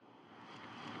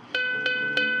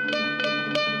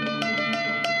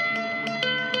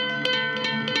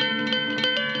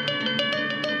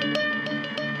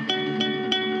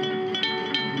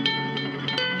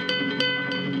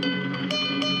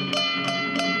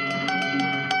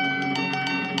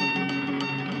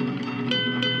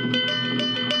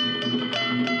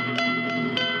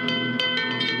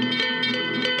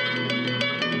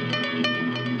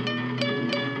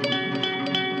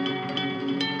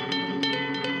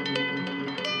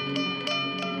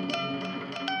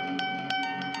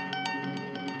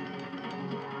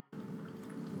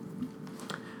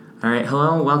All right,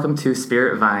 hello and welcome to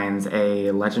Spirit Vines, a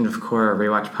Legend of Korra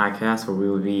rewatch podcast where we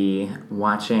will be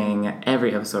watching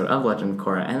every episode of Legend of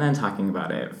Korra and then talking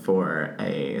about it for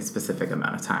a specific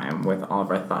amount of time with all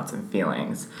of our thoughts and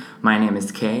feelings. My name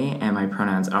is Kay and my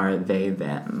pronouns are they,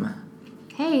 them.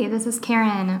 Hey, this is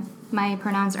Karen. My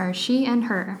pronouns are she and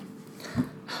her.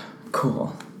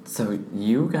 Cool. So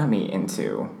you got me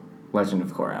into Legend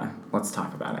of Korra. Let's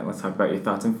talk about it. Let's talk about your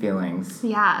thoughts and feelings.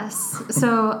 Yes.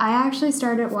 So I actually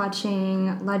started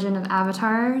watching Legend of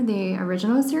Avatar, the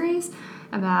original series,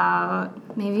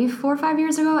 about maybe 4 or 5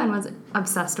 years ago and was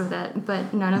obsessed with it,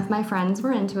 but none of my friends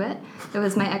were into it. It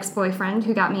was my ex-boyfriend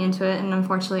who got me into it, and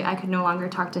unfortunately I could no longer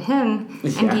talk to him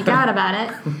and geek out about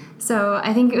it. So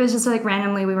I think it was just like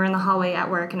randomly we were in the hallway at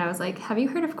work and I was like, have you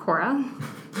heard of Korra?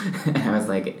 And I was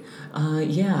like,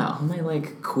 yeah, all my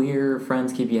queer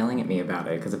friends keep yelling at me about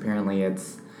it because apparently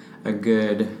it's a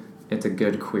good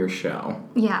queer show.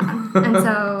 Yeah, and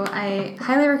so I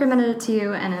highly recommended it to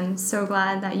you, and I'm so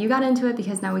glad that you got into it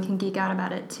because now we can geek out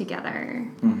about it together.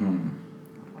 Mm-hmm.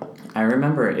 I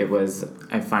remember I think it was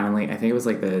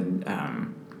the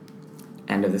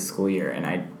end of the school year, and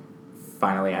I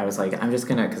was like, I'm just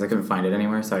gonna, because I couldn't find it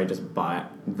anywhere, so I just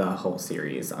bought the whole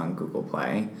series on Google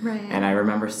Play. Right. And I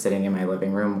remember sitting in my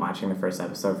living room watching the first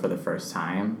episode for the first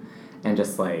time, and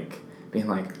just being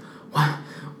like, what?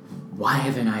 Why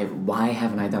haven't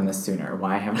I done this sooner?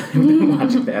 Why haven't I been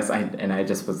watching this? I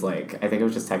just was like, I think I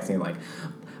was just texting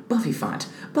Buffy font,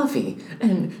 Buffy,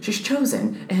 and she's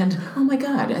chosen, and oh my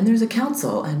god, and there's a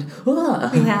council, and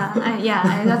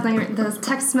I definitely, those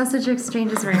text message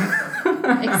exchanges were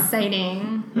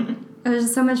exciting. It was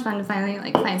just so much fun to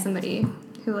finally find somebody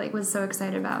who was so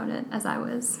excited about it as I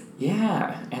was.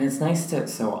 Yeah, and it's nice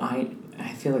so I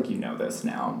feel like you know this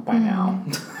now by now.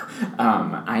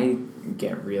 I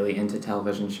get really into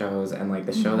television shows, and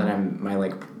the show that I'm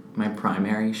my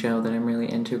primary show that I'm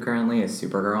really into currently is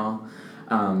Supergirl.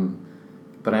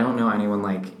 But I don't know anyone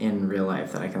in real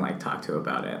life that I can talk to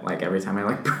about it. Every time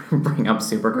I bring up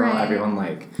Supergirl, right. Everyone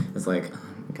is like,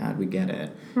 oh God, we get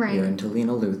it. Right. You're into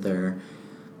Lena Luthor.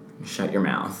 Shut your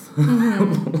mouth.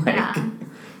 Mm-hmm.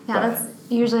 Yeah, that's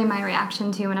usually my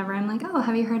reaction to whenever I'm like, oh,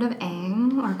 have you heard of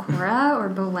Aang or Korra or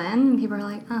Bolin? And people are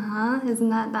like, isn't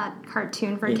that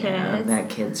cartoon for kids? Yeah, that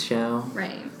kids show.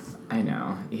 Right. I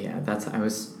know. Yeah, I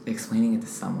was explaining it to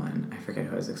someone. I forget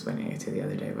who I was explaining it to the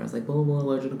other day, but I was like, well,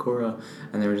 Legend of Korra.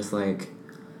 And they were just like,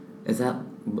 is that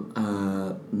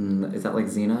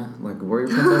Xena? Warrior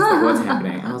Princess? What's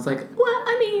happening? I was like, what?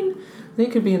 I mean, they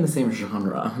could be in the same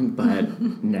genre, but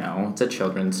no, it's a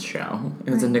children's show.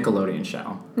 It's a Nickelodeon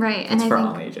show. Right. It's for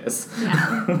all ages.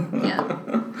 Yeah.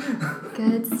 Yeah.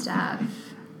 Good stuff.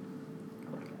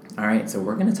 All right, so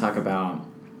we're going to talk about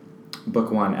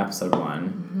Book 1, Episode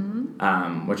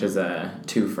 1, which is a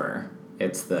twofer.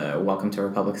 It's the Welcome to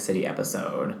Republic City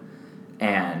episode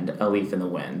and A Leaf in the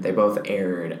Wind. They both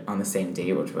aired on the same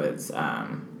date, which was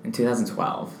in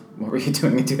 2012. What were you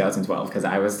doing in 2012? Because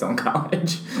I was still in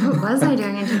college. What was I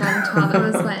doing in 2012? It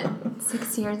was,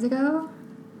 6 years ago?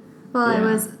 Well, yeah. I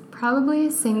was probably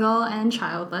single and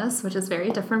childless, which is very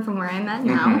different from where I'm at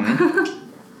now.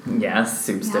 Mm-hmm. Yes,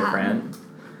 super different.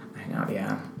 I know,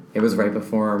 yeah. It was right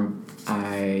before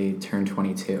I turned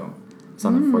 22. It's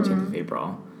on the 14th of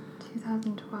April.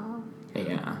 2012.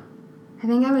 Yeah. I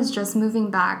think I was just moving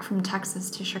back from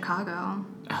Texas to Chicago.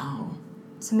 Oh.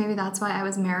 So maybe that's why I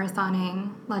was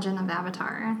marathoning Legend of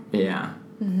Avatar. Yeah.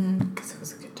 Because it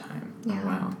was a good time.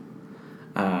 Yeah.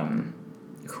 Oh, wow.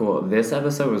 Cool. This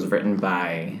episode was written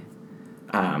by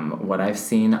what I've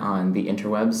seen on the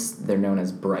interwebs. They're known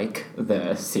as Bryke,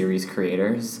 the series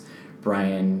creators.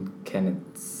 Brian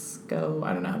Konietzko,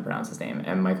 I don't know how to pronounce his name,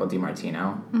 and Michael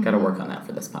DiMartino. Got to work on that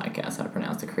for this podcast, how to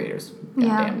pronounce the creator's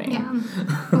goddamn name. Yeah,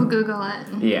 we'll Google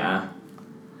it. Yeah.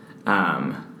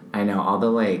 I know all the,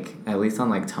 at least on,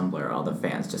 Tumblr, all the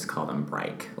fans just call them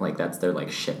Bryke. That's their,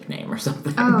 ship name or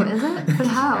something. Oh, is it? But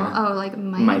how? Yeah. Oh, Mike?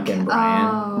 Mike and Brian.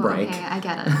 Oh, Bryke. Okay, I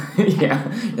get it. Okay.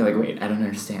 Yeah. You're wait, I don't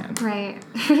understand. Right.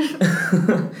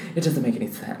 It doesn't make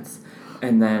any sense.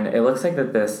 And then it looks like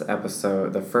that this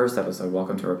episode, the first episode,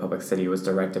 Welcome to Republic City, was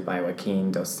directed by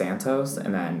Joaquin Dos Santos,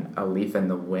 and then A Leaf in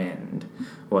the Wind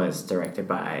was directed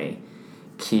by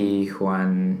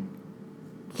Ki-Huan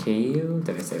Kyu?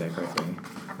 Did I say that correctly?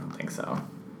 I don't think so.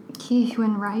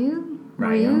 Ki-Huan Ryu?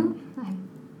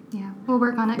 Yeah, we'll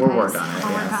work on it, guys. We'll work on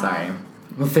it, sorry.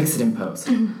 We'll fix it in post.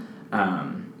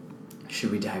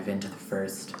 Should we dive into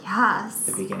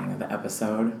the beginning of the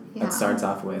episode? Yeah. It starts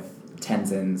off with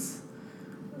Tenzin's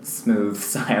smooth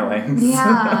stylings.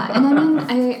 Yeah, and I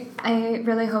mean, I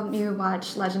really hope you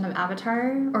watch Legend of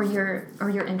Avatar, or you're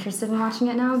interested in watching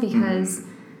it now, because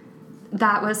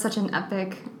that was such an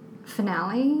epic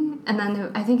finale. And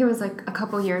then I think it was like a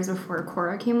couple years before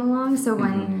Korra came along. So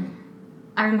when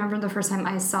I remember the first time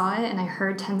I saw it and I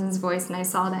heard Tenzin's voice and I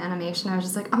saw the animation, I was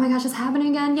just like, oh my gosh, it's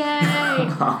happening again, yay!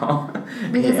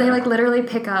 Because they like literally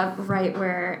pick up right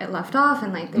where it left off,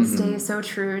 and like they stay so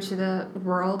true to the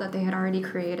world that they had already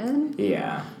created.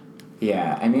 Yeah.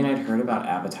 Yeah, I mean, I'd heard about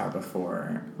Avatar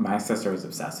before. My sister was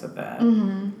obsessed with it.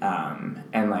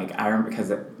 And, like, I remember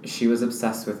because she was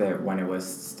obsessed with it when it was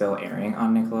still airing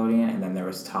on Nickelodeon, and then there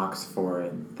was talks for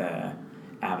the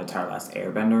Avatar Last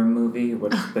Airbender movie,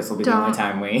 which this will be the only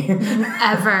time we...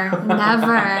 Never.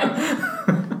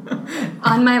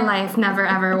 On my life, never,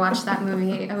 ever watched that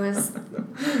movie. It was...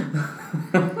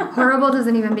 horrible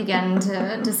doesn't even begin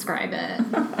to describe it.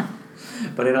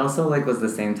 But it also, like, was the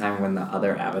same time when the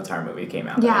other Avatar movie came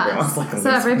out. Yeah. So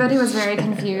everybody was very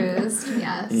confused.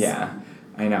 Yes. Yeah.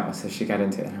 I know. So she got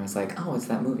into it, and I was like, oh, it's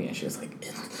that movie. And she was like,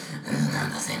 it's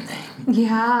not the same thing.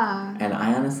 Yeah. And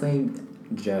I honestly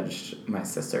judged my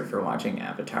sister for watching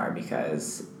Avatar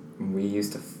because we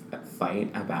used to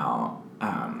fight about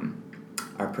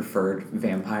our preferred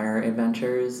vampire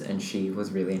adventures, and she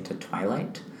was really into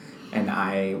Twilight, and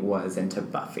I was into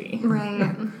Buffy.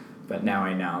 Right. But now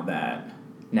I know that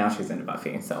now she's into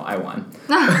Buffy, so I won.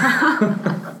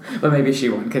 But maybe she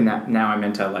won, because now I'm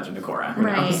into Legend of Korra.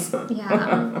 Right.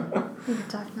 Yeah.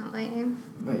 Definitely.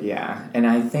 But yeah, and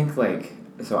I think, like,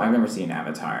 so I've never seen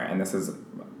Avatar, and this is,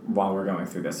 while we're going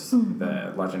through this,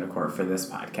 the Legend of Korra for this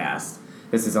podcast,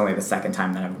 this is only the second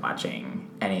time that I'm watching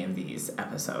any of these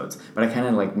episodes. But I kind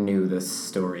of, like, knew the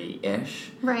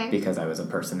story-ish. Right. Because I was a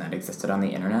person that existed on the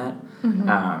internet.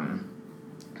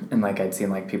 And, like, I'd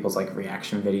seen, like, people's, like,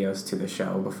 reaction videos to the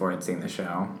show before I'd seen the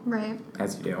show. Right.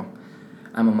 As you do.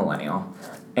 I'm a millennial.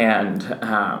 And,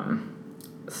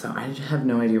 so I have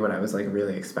no idea what I was, like,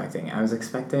 really expecting. I was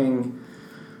expecting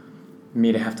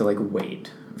me to have to, like,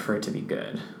 wait for it to be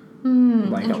good.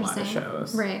 Like a lot of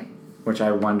shows. Right. Which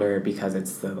I wonder, because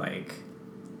it's the, like,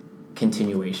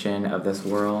 continuation of this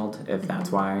world, if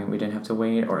that's why we didn't have to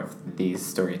wait, or if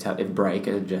these if Bright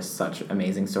are just such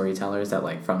amazing storytellers that,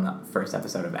 like, from the first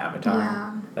episode of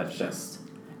Avatar, that's just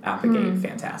out the gate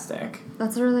fantastic.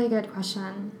 That's a really good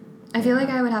question. I feel like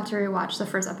I would have to rewatch the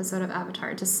first episode of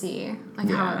Avatar to see, like,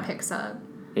 how it picks up.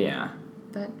 Yeah.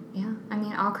 But yeah, I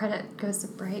mean, all credit goes to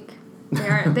Bright.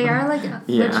 They are like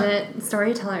legit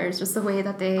storytellers, just the way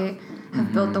that they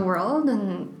have built the world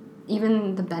and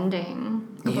even the bending.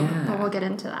 But we'll get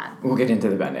into that. We'll get into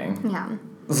the bending. Yeah.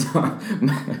 So,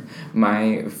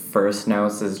 my first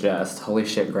notes is just, holy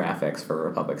shit, graphics for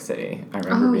Republic City. I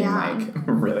remember being, like,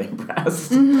 really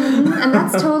impressed. And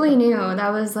that's totally new.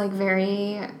 That was, like,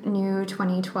 very new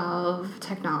 2012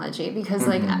 technology because,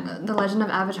 like, The Legend of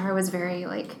Avatar was very,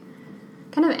 like,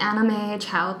 kind of anime,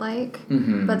 childlike.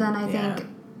 But then I think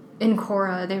in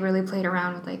Korra, they really played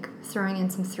around with, like, throwing in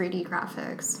some 3D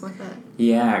graphics with it.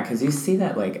 Yeah, because you see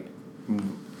that, like,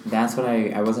 that's what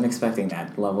I wasn't expecting,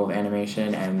 that level of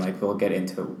animation, and, like, we'll get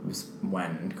into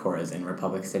when Korra's in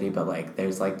Republic City, but, like,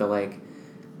 there's, like, the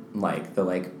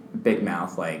big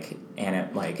mouth, like,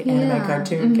 anime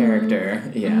cartoon character,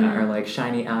 or, like,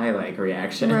 shiny eye, like,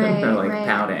 reaction, or, like,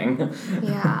 pouting.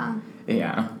 Yeah.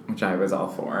 Yeah, which I was all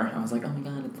for. I was like, oh my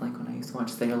god, it's like when I used to watch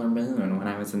Sailor Moon when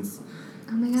I was in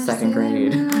second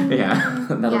grade. Yeah,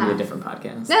 that'll be a different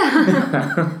podcast.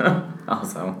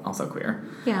 also queer.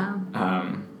 Yeah.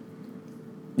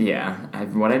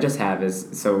 What I just have is,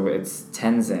 so it's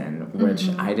Tenzin, which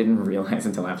I didn't realize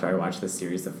until after I watched the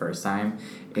series the first time.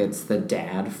 It's the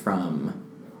dad from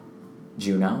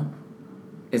Juno,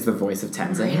 is the voice of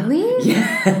Tenzin. Really?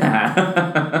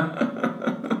 Yeah.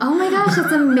 Oh my gosh,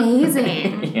 that's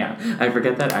amazing. Yeah, I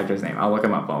forget that actor's name. I'll look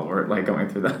him up while we're, like, going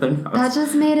through the other notes. That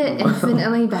just made it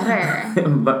infinitely better.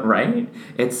 But, right?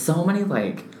 It's so many,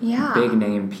 like, big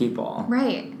name people.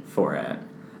 Right. For it.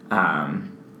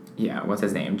 What's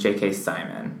his name? J.K.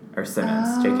 Simmons. Or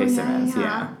Simmons. J.K. Simmons,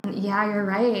 yeah. Yeah, you're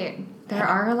right. There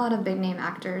are a lot of big name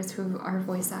actors who are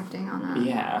voice acting on that.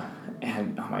 Yeah.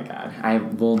 And, oh my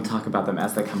god. We'll talk about them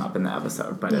as they come up in the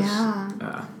episode. But it's...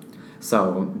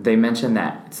 So they mentioned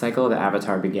that cycle of the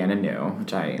Avatar began anew,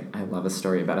 which I love a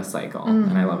story about a cycle,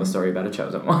 and I love a story about a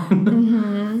chosen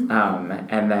one.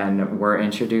 And then we're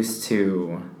introduced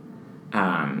to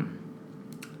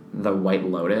the White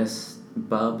Lotus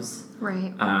bubs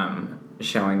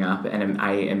showing up, and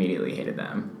I immediately hated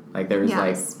them. Like, there was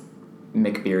like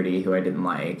McBeardy, who I didn't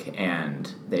like,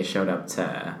 and they showed up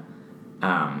to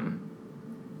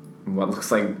what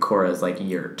looks like Korra's, like,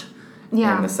 yurt.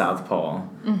 In the South Pole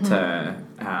to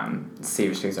see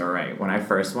if she's alright. When I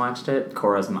first watched it,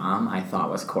 Korra's mom I thought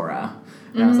was Korra.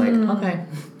 And I was like, okay.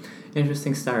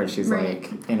 interesting start. She's Right.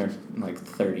 like in her like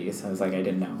 30s. I was like, I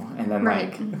didn't know. And then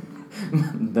Right. like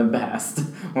the best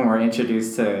when we're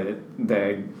introduced to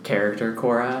the character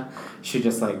Korra, she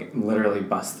just like literally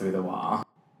busts through the wall.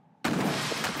 I'm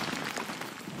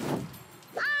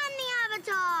the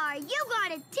Avatar! You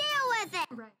gotta deal with it!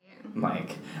 Right.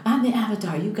 Like, I'm the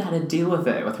Avatar, you gotta deal with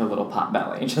it, with her little pot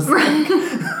belly, just like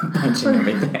punching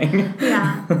everything.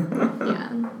 Yeah.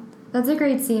 Yeah. That's a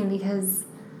great scene because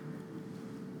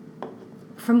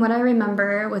from what I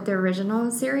remember with the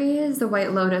original series, the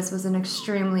White Lotus was an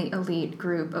extremely elite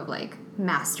group of like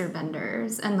master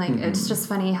benders. And like it's just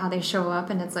funny how they show up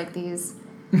and it's like these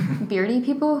beardy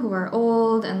people who are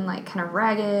old and like kind of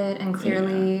ragged and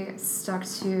clearly stuck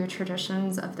to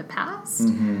traditions of the past.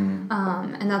 And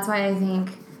that's why I think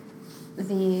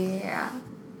the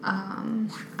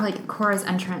like Korra's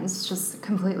entrance just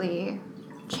completely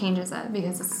changes it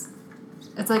because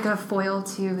it's like a foil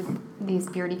to these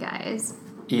beardy guys.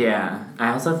 Yeah, I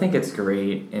also think it's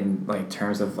great in like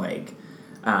terms of like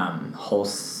whole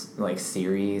like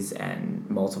series and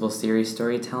multiple series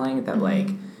storytelling that like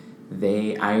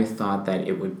I thought that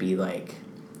it would be like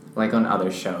on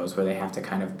other shows where they have to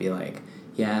kind of be like,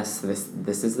 yes,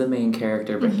 this is the main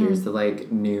character, but here's the like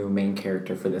new main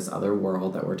character for this other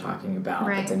world that we're talking about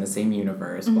that's in the same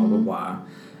universe, blah blah blah,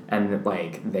 and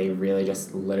like they really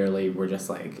just literally were just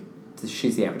like,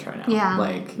 she's the Avatar now. Yeah,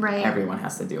 like right. everyone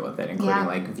has to deal with it, including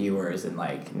like viewers and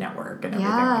like network and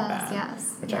everything like that.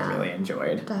 Yes, which I really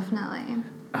enjoyed. Definitely.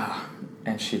 Oh,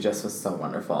 and she just was so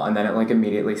wonderful. And then it like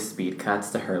immediately speed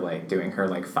cuts to her like doing her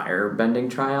like fire bending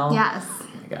trial. Yes. Oh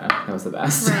my god, that was the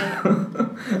best. Right.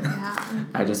 Yeah.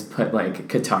 I just put like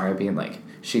Katara being like,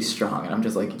 she's strong, and I'm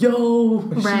just like, yo,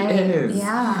 Right. she is.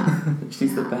 Yeah.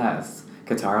 She's the best.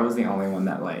 Katara was the only one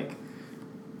that like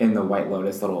in the White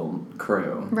Lotus little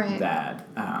crew that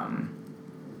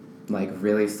like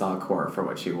really saw Korra for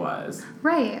what she was.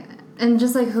 Right. And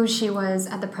just like who she was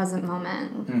at the present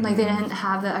moment. Like they didn't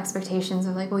have the expectations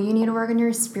of like, well, you need to work on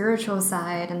your spiritual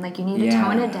side and like you need to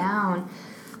tone it down.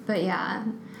 But yeah.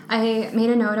 I made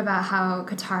a note about how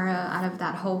Katara, out of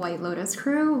that whole White Lotus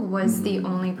crew, was the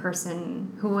only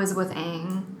person who was with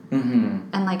Aang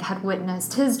and like had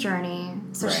witnessed his journey.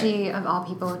 So she, of all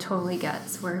people, totally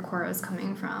gets where Korra is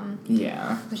coming from.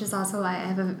 Yeah. Which is also why I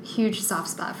have a huge soft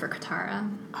spot for Katara.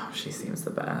 Oh, she seems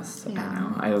the best. Yeah. I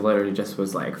know. I literally just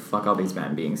was like, fuck all these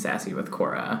men being sassy with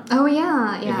Korra. Oh,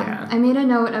 yeah. I made a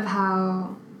note of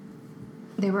how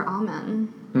they were all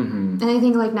men. And I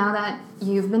think, like, now that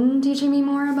you've been teaching me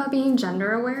more about being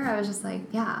gender aware, I was just like,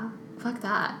 yeah, fuck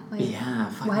that. Like,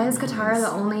 why is Katara the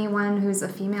only one who's a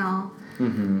female?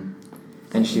 And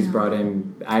she's brought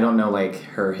in, I don't know, like,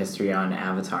 her history on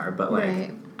Avatar, but,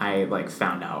 like, I, like,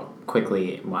 found out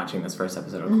quickly watching this first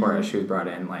episode of Korra, she was brought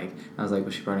in, like, I was like,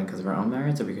 was she brought in because of her own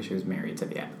merits or because she was married to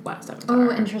the last Avatar?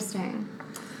 Oh, interesting.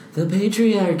 The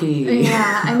patriarchy!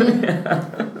 Yeah, I mean,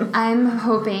 I'm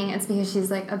hoping it's because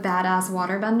she's, like, a badass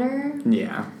waterbender.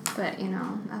 Yeah. But, you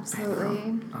know,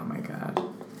 absolutely. Oh my god.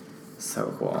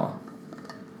 So cool.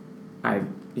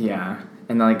 Yeah.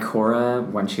 And like Korra,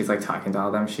 when she's like talking to all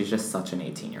of them, she's just such an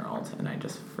 18-year-old, and I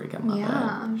just freaking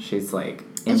love it. She's like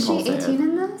impulsive. Is she 18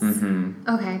 in this?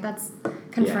 Okay, that's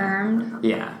confirmed.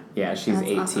 Yeah, she's That's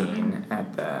 18 awesome.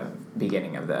 at the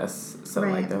beginning of this. So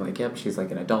like they're like, yep, she's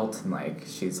like an adult, and like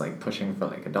she's like pushing for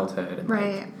like adulthood, and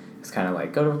like it's kind of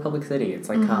like go to Republic City. It's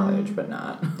like college, but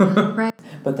not.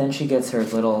 But then she gets her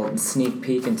little sneak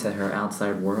peek into her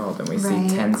outside world, and we see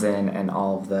Tenzin and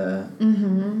all of the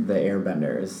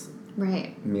airbenders.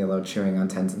 Milo chewing on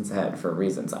Tenzin's head for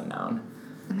reasons unknown.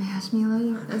 Oh my gosh,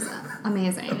 Milo is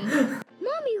amazing.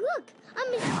 Mommy, look!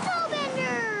 I'm a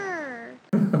spellbender!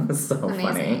 So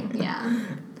amazing. Funny. Yeah.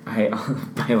 My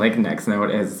like next note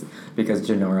is because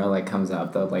Jinora like comes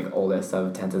up, the like oldest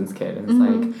of Tenzin's kid, and it's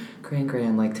like,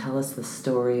 Gran, like tell us the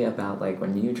story about like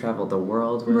when you traveled the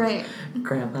world with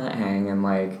Grandpa Aang and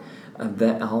like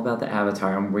all about the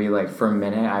Avatar. And we like for a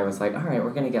minute I was like, all right, we're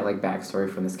gonna get like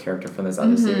backstory from this character from this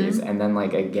other series, and then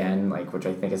like again like which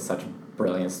I think is such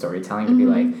brilliant storytelling to be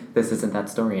like, this isn't that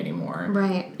story anymore.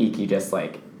 Ikki just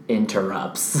like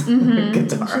interrupts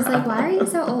Katara. She's like, why are you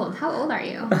so old? How old are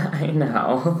you? I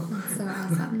know. That's so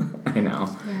awesome. I know.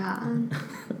 Yeah.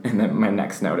 And then my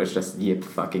next note is just yip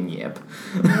fucking yip.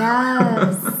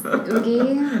 Yes.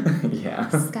 Oogie. Yeah.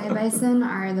 Sky Bison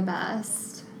are the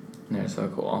best. They're so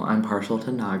cool. I'm partial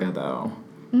to Naga though.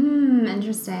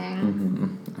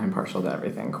 Interesting. I'm partial to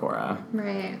everything Korra.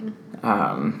 Right.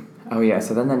 Oh yeah,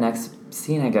 so then the next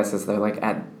scene I guess is they're like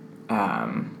at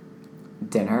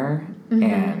dinner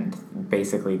and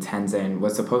basically Tenzin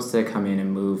was supposed to come in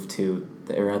and move to,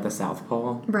 they're at the South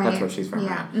Pole. Right. That's where she's from,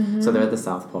 Yeah. right? Mm-hmm. So they're at the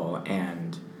South Pole,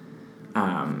 and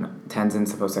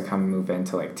Tenzin's supposed to come move in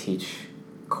to, like, teach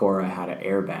Korra how to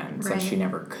airbend, since she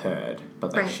never could,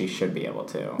 but, like, she should be able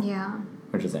to. Yeah.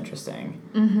 Which is interesting.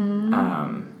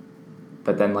 Mm-hmm.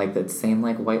 But then, like, the same,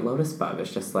 like, White Lotus bub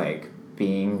is just, like,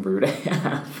 being rude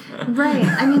AF. Right.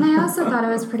 I mean, I also thought it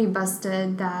was pretty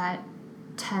busted that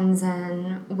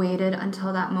Tenzin waited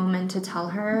until that moment to tell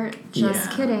her,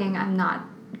 just kidding, I'm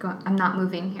not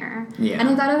moving here. Yeah. And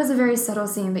I thought it was a very subtle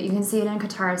scene, but you can see it in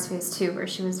Katara's face too, where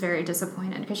she was very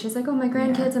disappointed because she's like, oh, my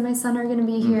grandkids and my son are going to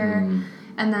be here.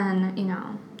 And then, you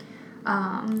know.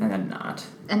 And then not.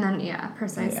 And then, yeah,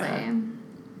 precisely. Yeah.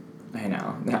 I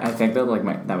know. I think that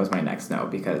was my next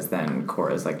note, because then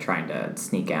Korra's, like, trying to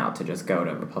sneak out to just go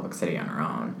to Republic City on her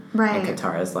own. Right. And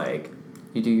Katara's like,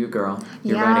 you do you, girl.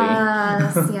 You're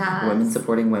yes, ready. Yes. Women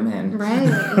supporting women. Right,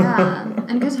 yeah.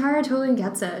 And Katara totally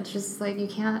gets it. Just like, you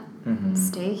can't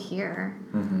stay here.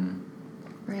 Mm-hmm.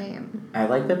 Right. I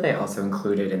like that they also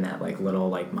included in that, like, little,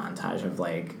 like, montage of,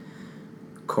 like,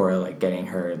 Korra, like, getting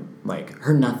her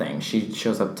nothing. She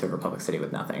shows up to Republic City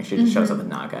with nothing. She just shows up with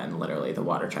Naga and literally the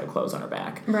water tribe clothes on her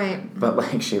back. Right. But,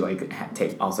 like, she, like,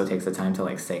 also takes the time to,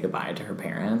 like, say goodbye to her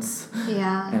parents.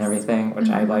 Yeah. And everything, which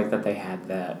I like that they had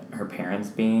that, her parents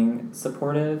being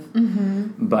supportive.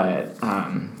 But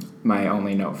my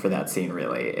only note for that scene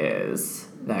really is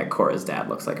that Korra's dad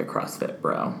looks like a CrossFit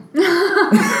bro.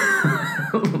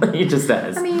 He just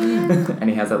does. I mean, and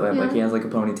he has that, like, he has, like, a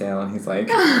ponytail, and he's, like,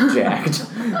 jacked.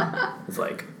 It's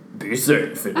like, be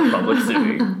safe in Republic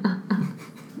City.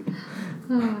 oh,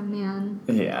 man.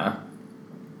 Yeah.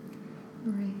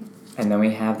 Right. And then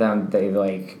we have them, they,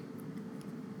 like,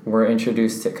 were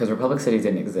introduced to, because Republic City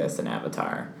didn't exist in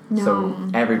Avatar. No. So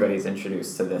everybody's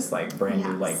introduced to this, like, brand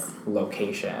new, like, Yes.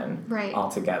 location Right.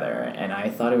 altogether. And I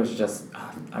thought it was just,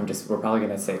 we're probably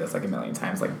going to say this, like, a million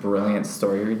times, like, brilliant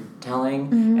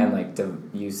storytelling and, like,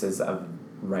 uses of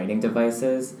writing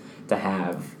devices to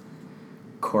have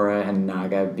Korra and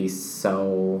Naga be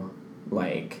so,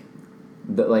 like,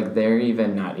 they're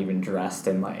even not even dressed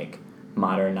in, like,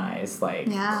 modernized, like,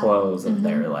 clothes of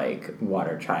their, like,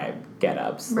 water tribe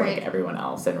get-ups, Right. like everyone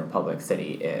else in Republic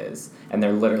City is. And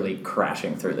they're literally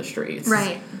crashing through the streets.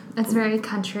 Right. It's very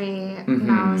country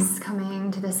mouse coming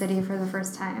to the city for the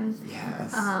first time.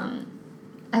 Yes.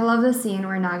 I love the scene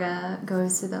where Naga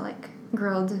goes to the, like,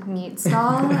 grilled meat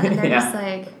stall, and they're just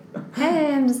like,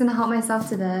 hey, I'm just going to help myself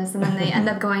to this. And then they end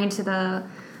up going to the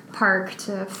park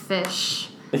to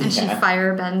fish, and she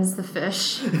fire bends the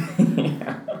fish.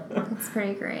 Yeah. It's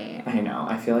pretty great. I know.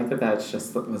 I feel like that's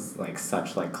just was, like,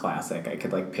 such, like, classic. I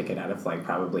could, like, pick it out of, like,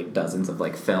 probably dozens of,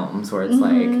 like, films where it's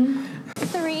like,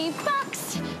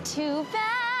 $3, 2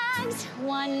 bags,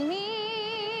 1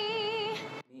 me.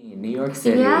 New York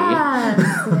City. Yes,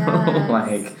 yes.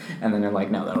 Like, and then they're like,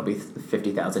 no, that'll be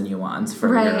 50,000 yuans for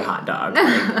your hot dog.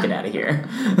 Like, get out of here.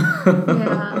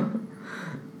 Yeah.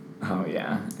 Oh,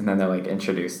 yeah. And then they're, like,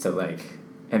 introduced to, like,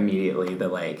 immediately the,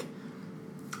 like,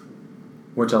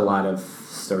 which a lot of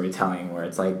storytelling where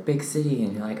it's like big city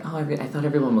and you're like, oh, I thought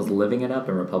everyone was living it up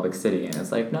in Republic City, and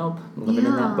it's like, nope, living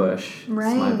in that bush.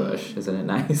 Right. It's my bush. Isn't it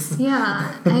nice?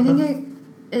 Yeah, I think it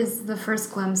is the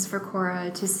first glimpse for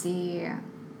Korra to see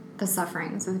the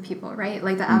sufferings of the people, right?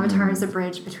 Like, the Avatar is a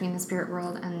bridge between the spirit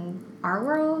world and our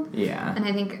world. Yeah. And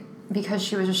I think because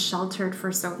she was just sheltered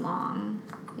for so long,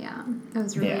 yeah, it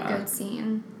was a really good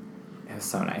scene. It was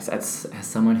so nice. As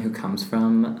someone who comes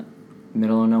from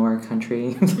middle of nowhere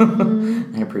country,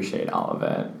 I appreciate all of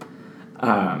it.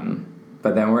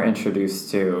 But then we're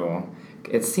introduced to,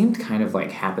 it seemed kind of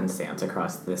like happenstance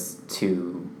across this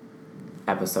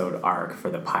 2-episode arc for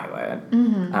the pilot.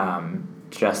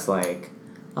 Just like,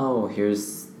 oh,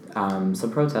 here's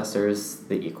some protesters,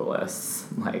 the Equalists.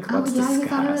 Like, let's discuss. You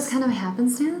thought it was kind of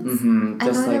happenstance? Mm-hmm.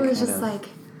 I thought it was just like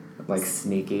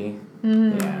sneaky.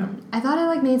 Yeah. I thought it,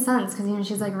 like, made sense because, you know,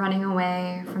 she's, like, running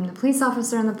away from the police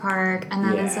officer in the park, and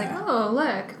then it's like, oh,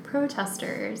 look,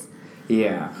 protesters.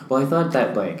 Yeah. Well, I thought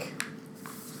that, like,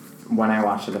 when I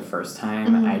watched it the first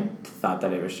time, I thought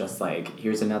that it was just, like,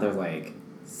 here's another, like,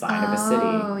 side of a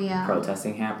city. Yeah.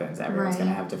 Protesting happens. Everyone's going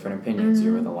to have different opinions.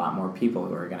 You're with a lot more people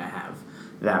who are going to have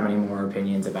that many more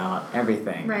opinions about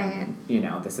everything. Right. And, you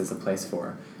know, this is a place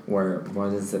for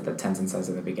what is it that Tenzin says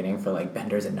in the beginning, for, like,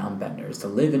 benders and non-benders to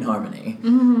live in harmony.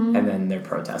 And then they're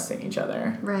protesting each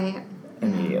other. Right.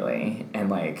 Immediately. And,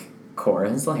 like,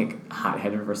 Korra's, like,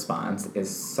 hot-headed response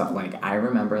is so, like, I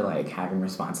remember, like, having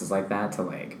responses like that to,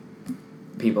 like,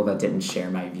 people that didn't share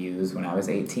my views when I was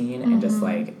 18 and just,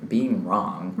 like, being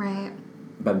wrong. Right.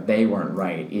 but they weren't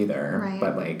right either. Right.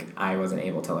 But, like, I wasn't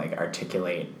able to, like,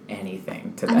 articulate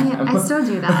anything to I them. mean, I still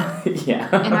do that.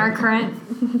 Yeah. In our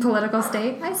current political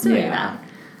state, I still do that.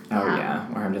 Oh, yeah.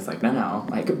 Where I'm just like, no.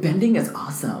 Like, bending is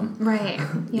awesome. Right.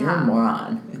 Yeah. You're a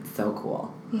moron. It's so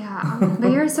cool. Yeah.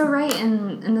 But you're so right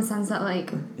in the sense that,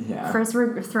 like, Yeah. first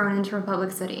we're thrown into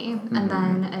Republic City, and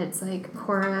then it's like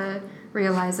Korra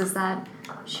realizes that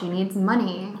she needs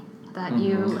money, that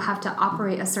you have to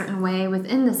operate a certain way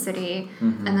within the city,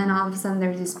 and then all of a sudden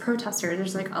there's these protesters.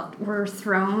 There's like, we're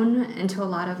thrown into a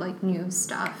lot of, like, new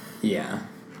stuff. Yeah.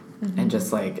 And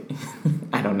just, like,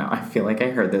 I don't know, I feel like I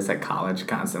heard this at college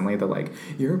constantly, that, like,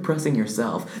 you're oppressing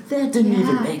yourself. That didn't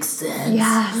even make sense.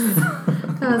 Yes.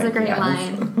 That was a Like, great yes.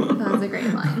 line. That was a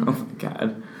great line. Oh my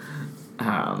god.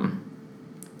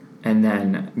 And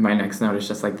then my next note is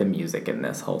just, like, the music in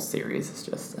this whole series is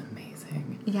just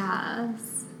amazing.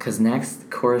 Yes. Because next,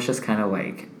 Korra's just kind of,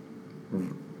 like,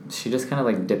 she just kind of,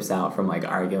 like, dips out from, like,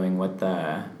 arguing with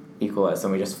the Equalists,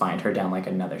 and we just find her down, like,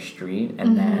 another street,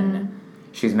 and then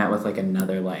she's met with, like,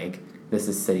 another, like, this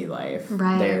is city life.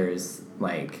 Right. There's,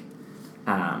 like,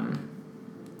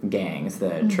 gangs,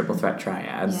 the triple threat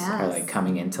triads are, like,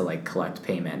 coming in to, like, collect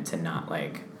payment to not,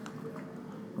 like,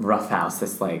 roughhouse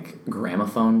this, like,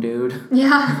 gramophone dude.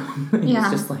 Yeah. He's Yeah.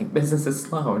 just like, business is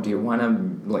slow. Do you want a,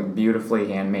 like,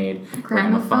 beautifully handmade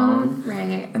Gramophone. gramophone?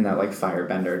 Right. And that, like,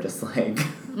 firebender just, like,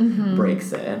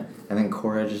 breaks it. And then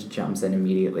Korra just jumps in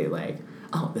immediately, like,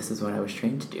 oh, this is what I was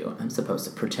trained to do. I'm supposed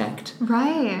to protect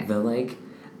Right. the, like,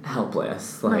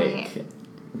 helpless, like, Right.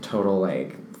 total,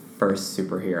 like, first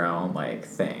superhero, like,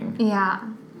 thing. Yeah.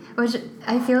 Which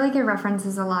I feel like it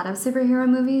references a lot of superhero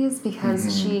movies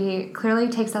because she clearly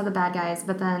takes out the bad guys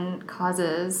but then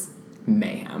causes...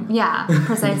 Mayhem. Yeah,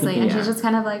 precisely. And Yeah. she's just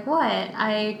kind of like, what?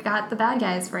 I got the bad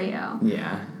guys for you.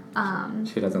 Yeah.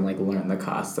 She doesn't, like, learn the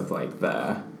cost of, like,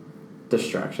 the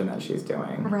destruction that she's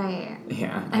doing. Right.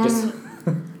 Yeah. I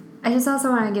just also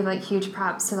want to give, like, huge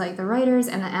props to, like, the writers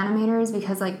and the animators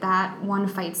because, like, that one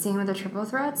fight scene with the triple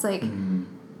threats, like,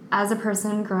 as a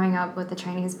person growing up with a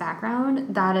Chinese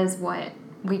background, that is what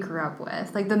we grew up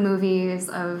with. Like, the movies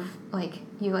of, like,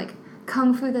 you, like,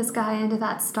 kung fu this guy into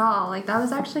that stall. Like, that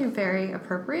was actually very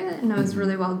appropriate and it was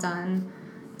really well done.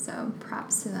 So,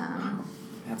 props to them.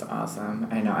 That's awesome.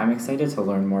 I know. I'm excited to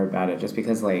learn more about it just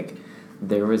because, like,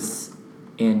 there was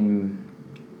in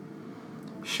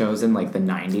shows in, like, the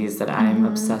 90s that I'm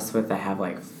obsessed with that have,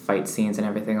 like, fight scenes and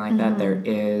everything like that. There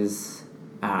is,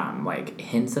 like,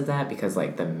 hints of that because,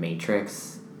 like, The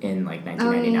Matrix in, like,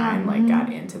 1999, like,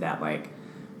 got into that, like,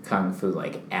 kung fu,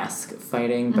 like, esque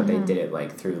fighting, but they did it,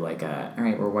 like, through, like, all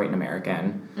right, we're white and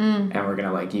American, and we're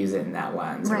gonna, like, use it in that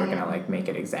lens, and we're gonna, like, make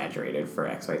it exaggerated for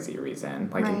XYZ reason,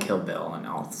 like in Kill Bill and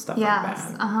all stuff like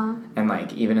that. And,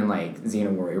 like, even in, like,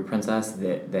 Xena Warrior Princess,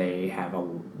 that they have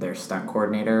their stunt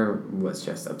coordinator was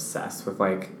just obsessed with,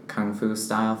 like, kung fu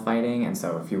style fighting, and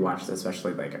so if you watch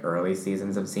especially, like, early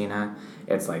seasons of Xena,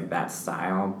 it's, like, that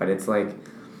style, but it's, like,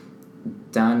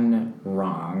 done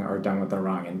wrong or done with the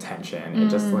wrong intention. It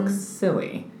just looks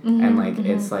silly. And, like,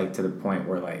 it's, like, to the point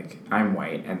where, like, I'm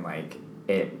white and, like,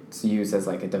 it's used as,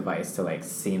 like, a device to, like,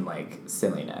 seem like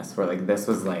silliness, where, like, this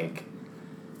was, like,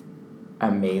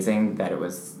 amazing that it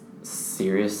was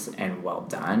serious and well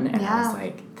done, and I was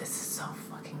like, this is so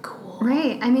fucking cool.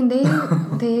 Right. I mean,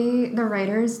 the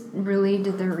writers really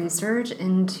did their research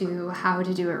into how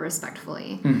to do it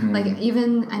respectfully. Like,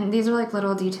 even, and these are, like,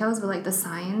 little details, but, like, the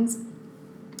signs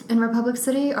in Republic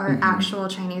City are actual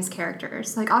Chinese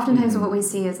characters. Like, oftentimes what we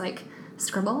see is, like,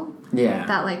 scribble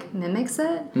that, like, mimics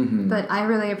it. But I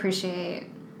really appreciate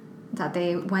that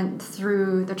they went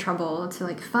through the trouble to,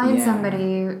 like, find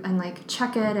somebody and, like,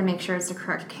 check it and make sure it's the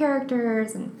correct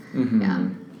characters. And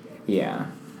Yeah.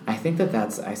 I think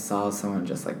I saw someone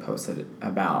just, like, posted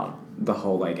about the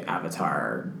whole, like,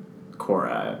 Avatar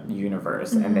Korra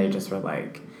universe, and they just were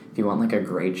like, if you want, like, a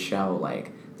great show,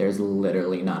 like, there's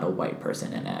literally not a white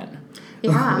person in it.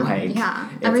 Yeah, like,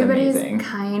 it's everybody's amazing.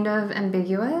 kind of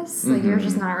ambiguous. Like, you're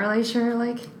just not really sure,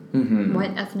 like,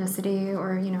 what ethnicity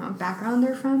or, you know, background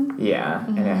they're from. Yeah,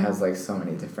 and it has, like, so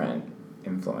many different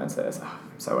influences. Oh,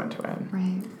 I'm so into it.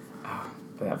 Right. Oh,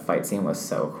 but that fight scene was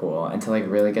so cool. And to, like,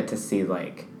 really get to see,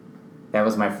 like, that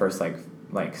was my first,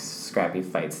 like scrappy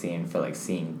fight scene for, like,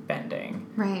 seeing bending.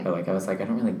 Right. But, like, I was like, I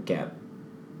don't really get,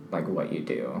 like, what you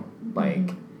do,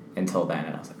 like, until then.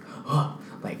 And I was like, oh,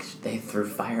 like, they threw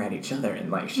fire at each other,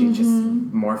 and, like, she just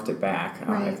morphed it back.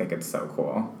 Oh, I think it's so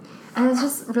cool. And it's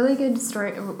just really good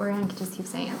story. We're going to just keep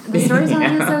saying it. The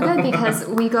storytelling is so good because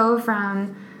we go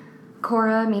from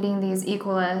Korra meeting these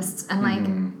equalists and,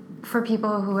 like, for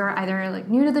people who are either like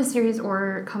new to the series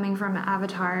or coming from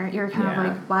Avatar, you're kind of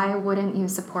like, why wouldn't you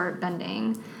support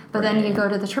bending? But then you go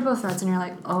to the triple threats and you're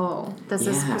like, oh, this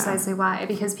is precisely why,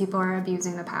 because people are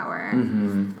abusing the power.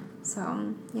 Mm-hmm.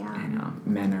 So, yeah. I know.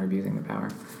 Men are abusing the power.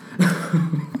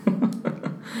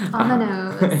 On the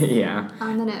nose. Yeah.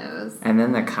 On the nose. And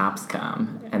then the cops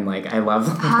come, and, like, I love...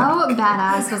 How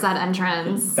badass was that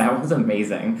entrance? That was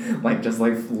amazing. Like, just,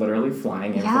 like, literally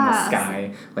flying in from the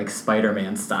sky, like,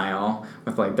 Spider-Man style,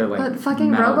 with, like, their, like, but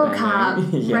fucking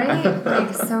RoboCop, right?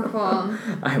 Like, so cool.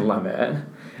 I love it.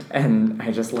 And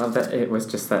I just love that it was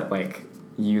just that, like,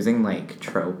 using, like,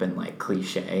 trope and, like,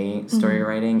 cliche story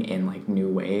writing in, like, new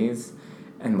ways.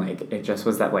 And, like, it just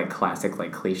was that, like, classic,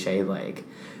 like, cliche, like...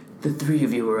 The three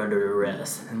of you were under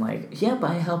arrest. And like, yep,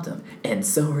 I helped him. And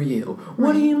so are you.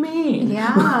 What do you mean?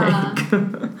 Yeah. Like,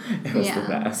 it was the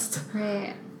best.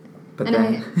 Right. But and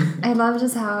then... I love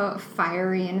just how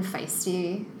fiery and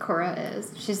feisty Korra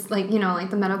is. She's like, you know, like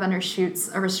the metal bender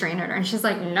shoots a restraint order and she's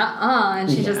like, nuh-uh.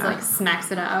 And she just like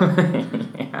smacks it out.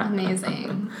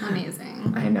 Amazing.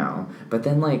 Amazing. I know. But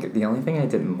then like, the only thing I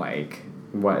didn't like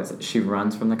was she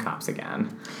runs from the cops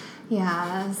again.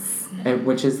 Yes.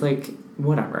 Which is like...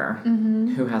 Whatever.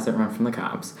 Who hasn't run from the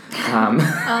cops?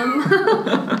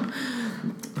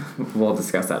 We'll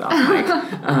discuss that off mic.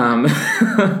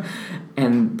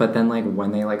 But then, like,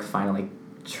 when they, like, finally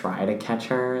try to catch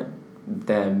her,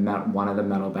 one of the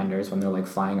metal benders, when they're, like,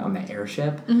 flying on the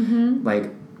airship,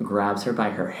 like, grabs her by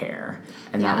her hair.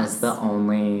 And that was the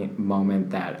only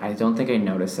moment that... I don't think I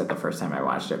noticed it the first time I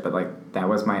watched it, but, like, that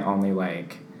was my only,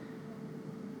 like...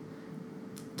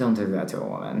 Don't do that to a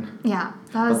woman. Yeah,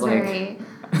 that was very...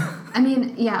 I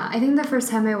mean, yeah, I think the first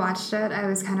time I watched it, I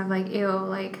was kind of like, ew,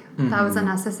 like, that was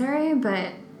unnecessary,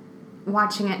 but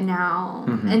watching it now,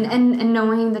 and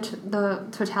knowing the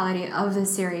totality of the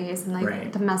series and,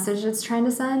 like, the message it's trying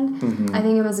to send, I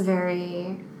think it was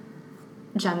very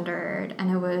gendered, and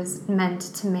it was meant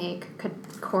to make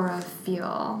Korra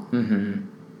feel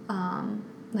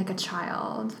like a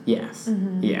child. Yes.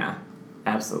 Yeah,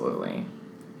 absolutely.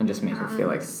 And just make her feel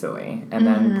like silly. And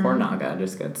then poor Naga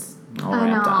just gets all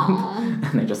wrapped up.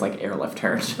 And they just like airlift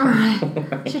her.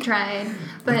 She tried.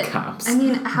 But cops. I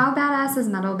mean, how badass is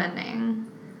metal bending?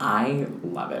 I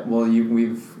love it. Well,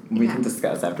 we can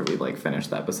discuss after we like finish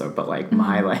the episode, but like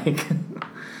my like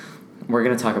we're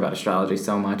gonna talk about astrology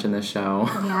so much in this show.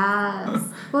 Yes.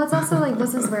 Well, it's also like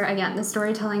this is where again the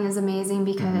storytelling is amazing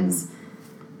because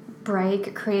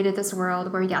Bryke created this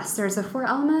world where yes, there's the 4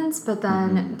 elements, but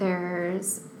then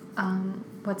there's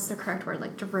what's the correct word?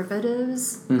 Like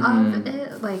derivatives of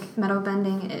it. Like metal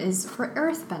bending is for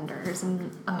earthbenders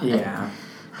and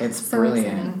it's so brilliant.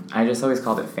 exciting. I just always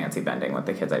called it fancy bending with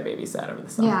the kids I babysat over the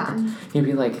summer. Yeah. He'd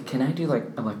be like, "Can I do like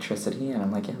electricity?" And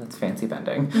I'm like, "Yeah, that's fancy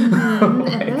bending."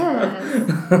 It is.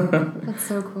 That's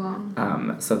so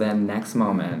cool. So then next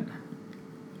moment,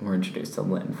 we're introduced to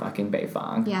Lin fucking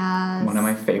Beifong. Yes. One of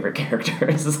my favorite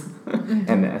characters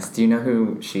in this. Do you know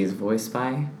who she's voiced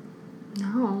by?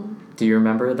 No. Do you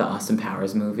remember the Austin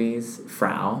Powers movies?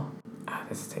 Frau?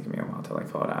 This is taking me a while to like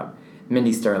pull it up.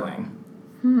 Mindy Sterling.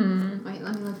 Wait,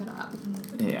 let me look it up.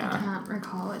 Yeah. I can't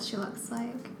recall what she looks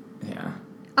like. Yeah.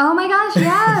 Oh my gosh,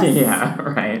 yes! Yeah,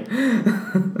 right.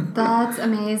 That's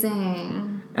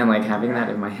amazing. And like having that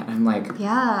in my head, I'm like,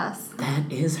 yes,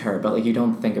 that is her. But like you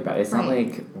don't think about it. It's not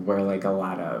like where like a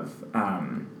lot of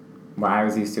what I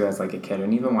was used to as like a kid,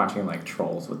 and even watching like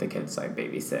Trolls with the kids I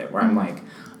babysit, where I'm like,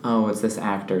 oh, it's this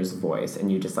actor's voice,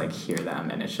 and you just like hear them,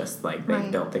 and it's just like they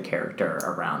built the character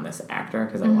around this actor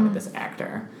because I wanted this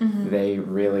actor. They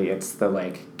really, it's the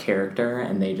like character,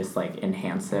 and they just like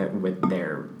enhance it with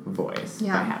their voice by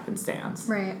happenstance.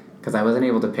 Right. Because I wasn't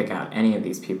able to pick out any of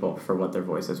these people for what their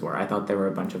voices were. I thought they were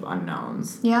a bunch of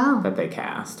unknowns that they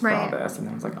cast for all this, and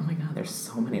I was like, oh my god, there's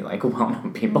so many like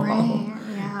well-known people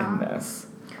in this.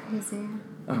 Crazy.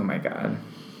 Oh my god.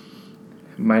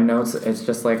 My notes, it's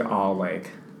just like all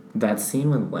like that scene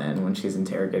with Lin when she's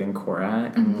interrogating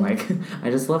Korra, and like I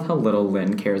just love how little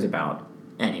Lin cares about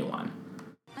anyone.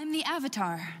 I'm the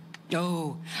Avatar.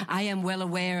 Oh, I am well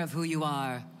aware of who you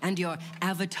are, and your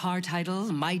Avatar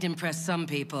title might impress some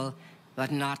people,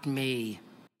 but not me.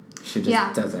 She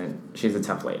just doesn't, she's a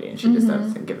tough lady, and she just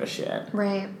doesn't give a shit.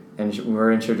 Right. And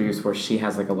we're introduced where she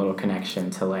has like a little connection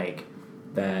to like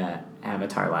the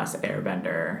Avatar Last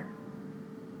Airbender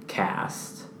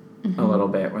cast a little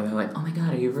bit, where they're like, oh my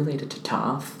god, are you related to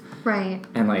Toph? Right.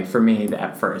 And like for me,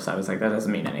 at first I was like, that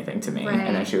doesn't mean anything to me. Right.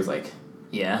 And then she was like,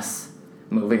 yes,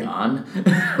 moving on.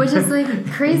 Which is like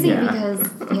crazy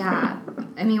because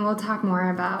I mean, we'll talk more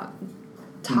about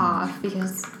Toph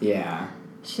because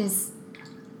she's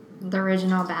the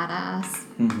original badass.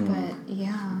 Mm-hmm. But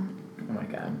yeah. Oh my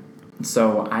god.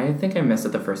 So I think I missed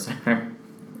it the first time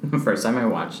I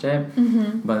watched it.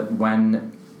 Mm-hmm. But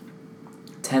when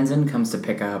Tenzin comes to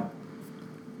pick up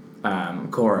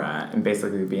Korra and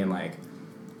basically being like,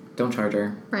 don't charge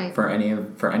her Right. for any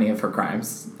of her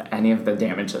crimes, any of the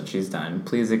damage that she's done.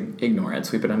 Please ignore it,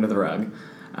 sweep it under the rug,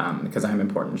 because I'm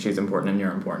important, she's important, and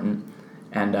you're important.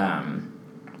 And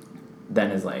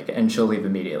then is like, and she'll leave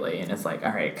immediately, and it's like,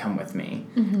 all right, come with me.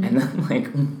 Mm-hmm. And then like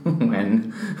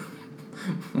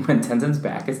when Tenzin's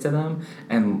back is to them,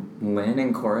 and Lin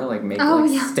and Korra like make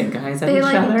stink eyes at they each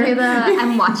other. They like do the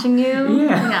I'm watching you.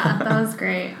 Yeah. That was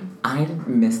great. I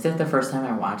missed it the first time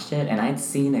I watched it, and I'd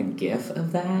seen a GIF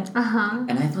of that,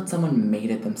 And I thought someone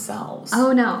made it themselves.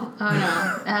 Oh no,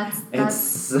 that's It's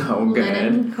so Lin good.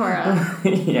 and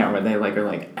Korra. Yeah, where they like are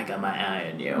like, I got my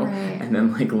eye on you, Right. and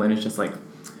then like Lin is just like,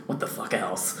 what the fuck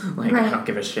else? Like, I don't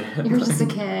give a shit. You're just a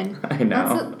kid. I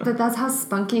know. But that's how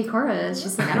spunky Korra is.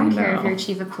 She's like, I don't care if know. you're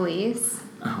chief of police.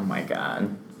 Oh my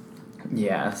god.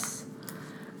 Yes.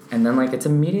 And then like it's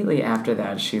immediately after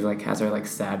that she like has her like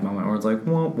sad moment where it's like,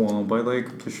 womp womp, I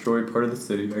like destroyed part of the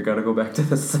city. I gotta go back to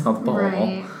the South Pole.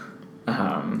 Right.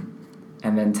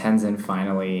 And then Tenzin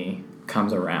finally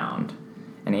comes around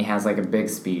and he has like a big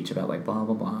speech about like blah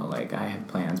blah blah, like I have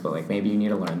plans, but like maybe you need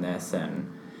to learn this,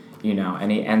 and you know, and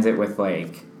he ends it with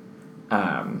like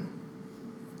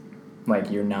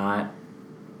you're not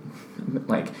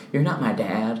my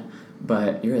dad,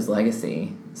 but you're his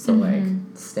legacy, so like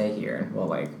stay here and we'll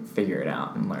like figure it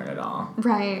out and learn it all.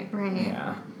 Right.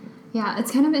 Yeah,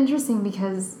 it's kind of interesting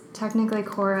because technically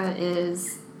Korra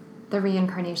is the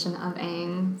reincarnation of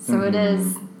Aang, so it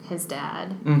is his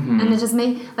dad. And it just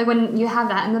like when you have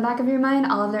that in the back of your mind,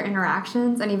 all of their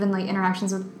interactions and even like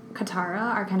interactions with Katara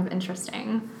are kind of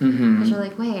interesting. Because you're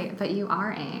like, wait, but you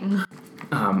are Aang.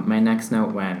 My next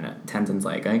note, when Tenzin's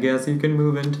like, I guess you can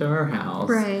move into our house.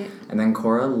 Right. And then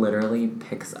Korra literally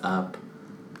picks up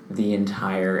the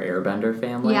entire Airbender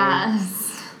family.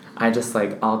 Yes. I just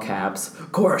like, all caps,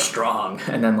 Korra strong.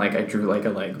 And then like I drew like a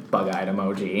like bug-eyed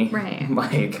emoji. Right.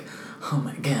 Like, oh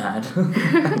my god.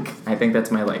 Like, I think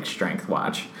that's my like strength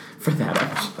watch for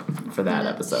that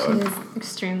episode. She is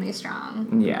extremely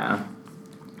strong. Yeah.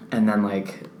 And then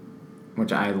like,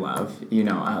 which I love, you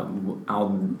know,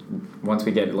 I'll once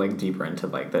we get like deeper into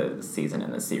like the season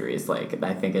and the series, like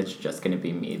I think it's just gonna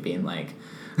be me being like,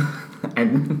 I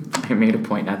made a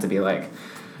point not to be like,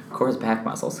 Korra's back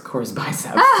muscles, Korra's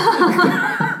biceps.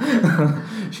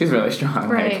 She's really strong.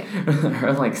 Right. Like,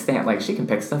 her like stand, like she can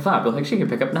pick stuff up, like she can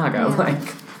pick up Naga. Yeah.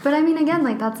 Like. But I mean, again,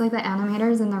 like that's like the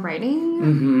animators and the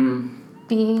writing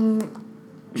being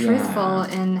truthful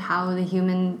in how the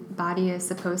human body is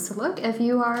supposed to look if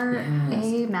you are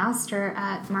a master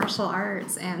at martial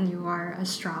arts and you are a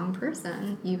strong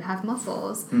person. You have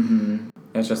muscles.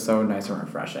 It's just so nice and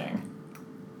refreshing.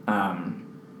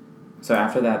 So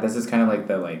after that, this is kind of like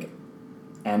the like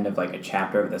end of like a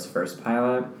chapter of this first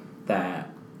pilot that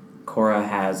Korra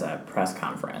has a press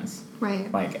conference.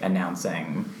 Right. Like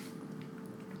announcing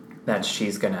that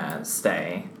she's gonna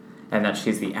stay and that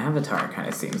she's the Avatar, kind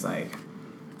of seems like.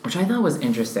 Which I thought was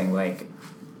interesting. Like,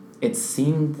 it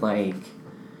seemed like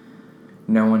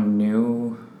no one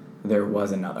knew there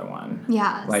was another one.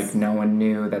 Yes. Like, no one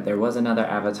knew that there was another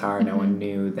Avatar. No one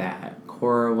knew that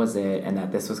Korra was it, and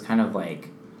that this was kind of like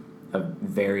a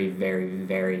very, very,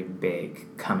 very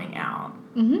big coming out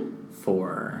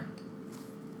for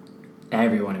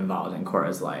everyone involved in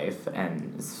Korra's life,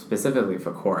 and specifically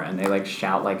for Korra. And they like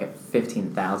shout like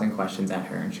 15,000 questions at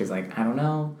her, and she's like, I don't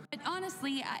know. But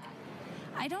honestly,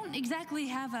 I don't exactly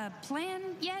have a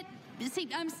plan yet. See,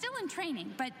 I'm still in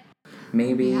training, but...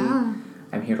 Maybe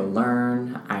I'm here to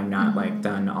learn. I'm not, like,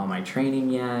 done all my training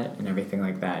yet and everything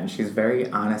like that. And she's very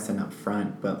honest and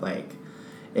upfront, but, like,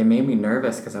 it made me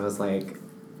nervous because I was like,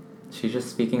 she's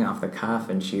just speaking off the cuff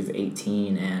and she's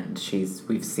 18 and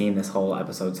we've seen this whole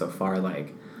episode so far,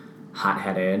 like,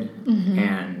 hot-headed.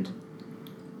 And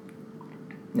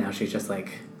now she's just,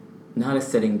 like, not a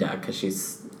sitting duck because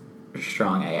she's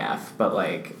strong AF, but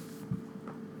like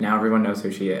now everyone knows who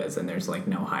she is and there's like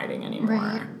no hiding anymore.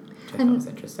 Right. Which I thought was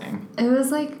interesting. It was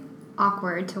like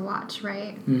awkward to watch,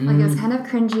 right? Like it was kind of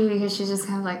cringy because she's just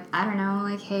kind of like, I don't know,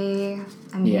 like, hey,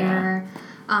 I'm here.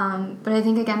 But I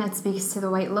think again it speaks to the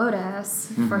White Lotus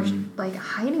for like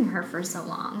hiding her for so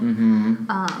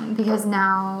long. Because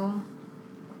now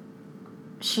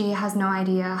she has no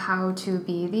idea how to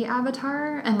be the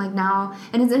Avatar, and like now,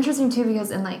 and it's interesting too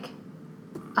because in like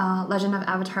Legend of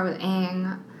Avatar with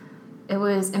Aang, it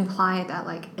was implied that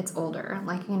like it's older.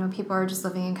 Like, you know, people are just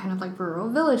living in kind of like rural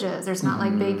villages. There's not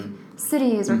like big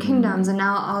cities or kingdoms, and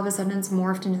now all of a sudden it's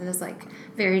morphed into this like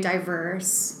very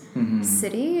diverse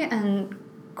city. And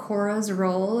Korra's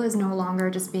role is no longer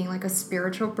just being like a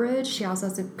spiritual bridge. She also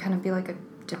has to kind of be like a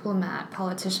diplomat,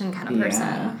 politician kind of person.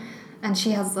 Yeah. And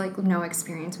she has like no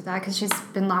experience with that because she's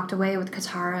been locked away with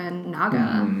Katara and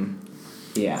Naga.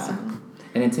 Yeah. So.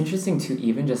 And it's interesting too,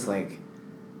 even just like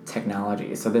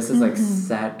technology. So this is like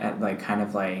set at like kind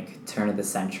of like turn of the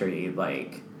century,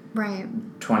 like Right.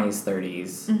 20s,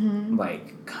 30s,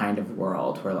 like kind of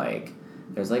world where like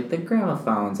there's like the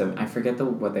gramophones and I forget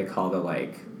what they call the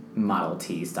like Model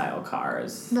T style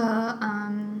cars. The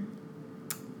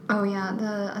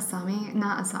Asami,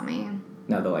 not Asami.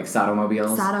 No, the like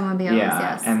Sotomobiles. Sotomobiles, yeah,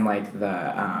 yes. and like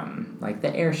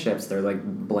the airships, they're like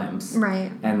blimps.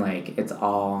 Right. And like it's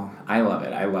all, I love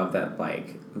it. I love that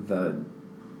like the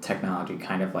technology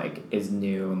kind of like is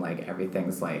new and like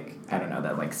everything's like, I don't know,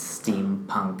 that like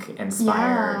steampunk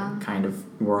inspired kind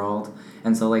of world.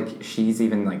 And so like she's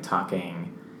even like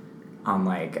talking on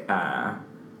like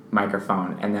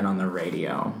microphone and then on the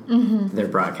radio. They're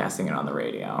broadcasting it on the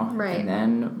radio. Right. And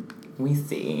then we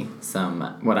see some,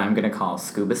 what I'm going to call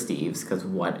Scuba Steves, because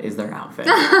what is their outfit?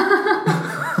 I'm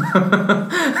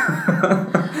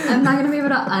not going to be able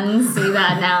to unsee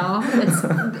that now.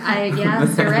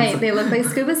 Yes, you're right. They look like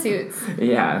scuba suits.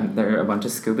 Yeah, they're a bunch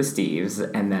of Scuba Steves,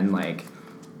 and then like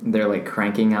they're like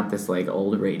cranking out this like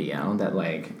old radio that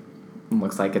like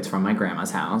looks like it's from my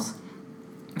grandma's house,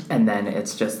 and then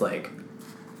it's just like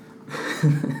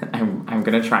I'm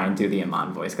gonna try and do the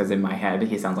Amon voice because in my head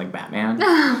he sounds like Batman,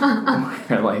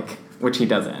 or like, which he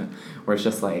doesn't. Where it's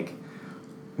just like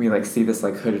we like see this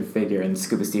like hooded figure and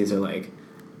Scuba Steves are like,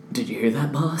 "Did you hear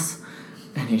that, boss?"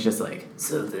 And he's just like,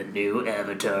 "So the new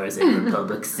Avatar's in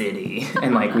Republic City."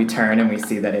 And like we turn and we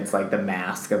see that it's like the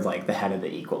mask of like the head of the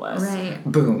Equalist. Right.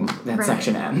 Boom. That Right.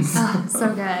 section ends. Oh,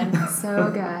 so good.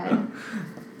 So good.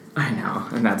 I know.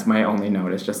 And that's my only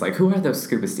note is just like, who are those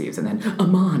Scuba Steves? And then,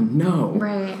 Amon, no.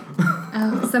 Right.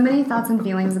 Oh, so many thoughts and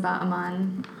feelings about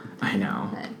Amon. I know.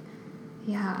 But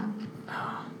yeah.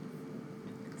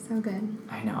 So good.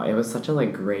 I know. It was such a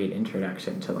like great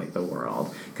introduction to like the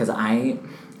world. Because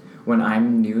when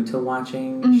I'm new to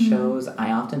watching shows,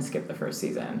 I often skip the first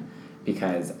season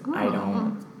because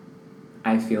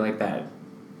I feel like that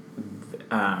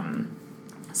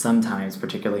sometimes,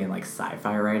 particularly in like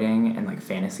sci-fi writing and like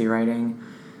fantasy writing,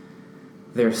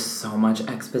 there's so much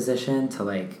exposition to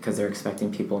like, because they're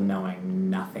expecting people knowing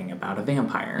nothing about a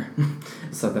vampire.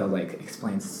 So they'll like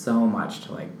explain so much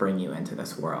to like bring you into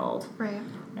this world. Right.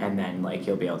 And then like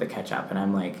you'll be able to catch up. And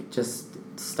I'm like, just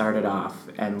start it off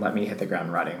and let me hit the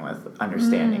ground running with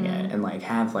understanding it and like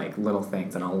have like little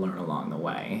things and I'll learn along the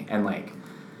way. And like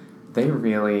they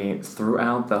really,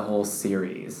 throughout the whole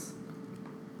series,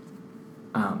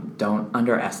 don't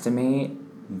underestimate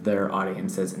their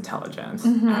audience's intelligence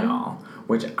at all,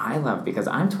 which I love because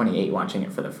I'm 28 watching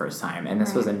it for the first time, and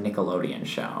this was a Nickelodeon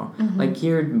show, like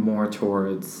geared more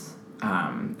towards,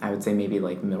 I would say maybe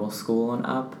like middle school and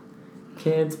up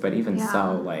kids, but even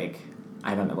so, like,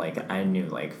 I don't know, like I knew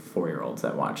like 4-year-olds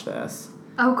that watched this.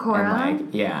 Oh, Korra?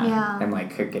 And like, and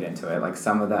like could get into it. Like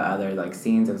some of the other like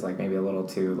scenes, it was like maybe a little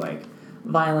too like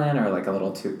violent or like a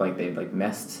little too like they like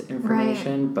missed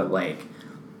information, but like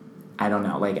I don't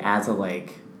know, like as a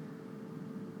like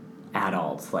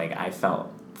adult, like I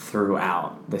felt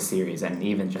throughout the series and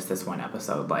even just this one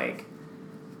episode, like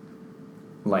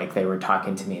they were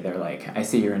talking to me, they're like, I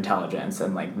see your intelligence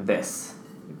and like this,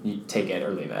 you take it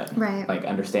or leave it, right? Like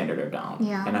understand it or don't.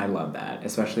 Yeah. And I love that,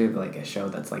 especially like a show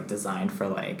that's like designed for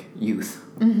like youth,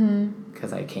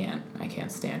 because I can't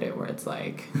stand it where it's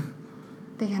like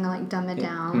they kind of like dumb it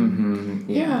down.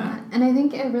 Yeah. And I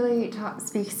think it really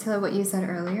speaks to what you said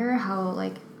earlier, how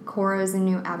like Korra is a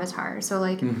new avatar. So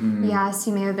like, yes,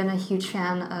 you may have been a huge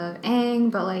fan of Aang,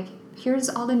 but like here's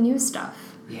all the new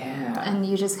stuff. Yeah. And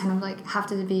you just kind of like have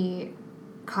to be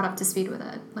caught up to speed with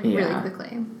it, like really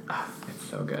quickly. Oh, it's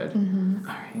so good.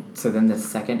 All right. So then the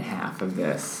second half of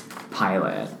this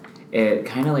pilot, it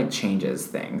kind of like changes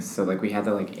things. So like we had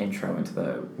the like intro into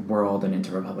the world and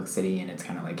into Republic City, and it's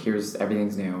kind of like, here's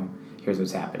everything's new, here's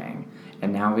what's happening,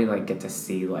 and now we like get to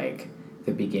see like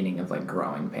the beginning of like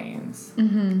growing pains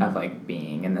of like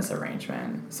being in this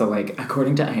arrangement. So like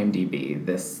according to IMDb,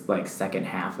 this like second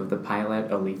half of the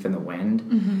pilot, A Leaf in the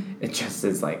Wind, it just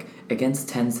is like against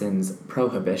Tenzin's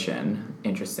prohibition.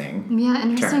 Interesting. Yeah,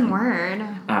 interesting term. word.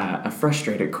 A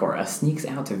frustrated Korra sneaks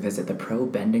out to visit the pro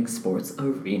bending sports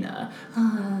arena.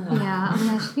 Yeah, oh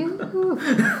my gosh,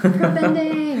 pro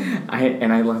bending.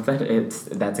 I love that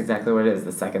that's exactly what it is.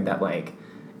 The second that like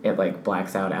it like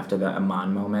blacks out after the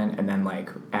Amon moment, and then like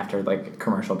after like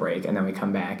commercial break, and then we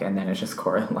come back, and then it's just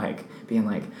Cora like being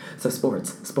like, so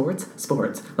sports,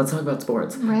 let's talk about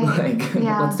sports, Right. like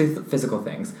Yeah. let's do physical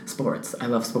things, sports, I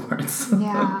love sports.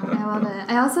 Yeah, I love it.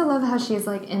 I also love how she's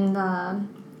like in the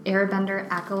Airbender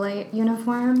acolyte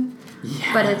uniform,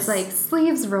 Yes. but it's like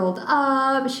sleeves rolled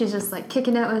up. She's just like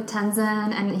kicking it with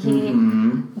Tenzin,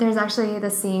 and there's actually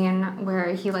the scene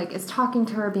where he like is talking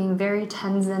to her, being very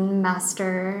Tenzin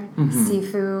master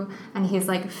Sifu, and he's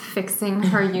like fixing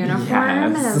her uniform,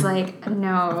 and Yes. it's like,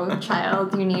 no,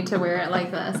 child, you need to wear it like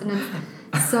this, and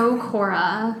it's so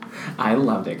Cora. I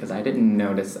loved it because I didn't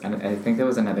notice, and I think there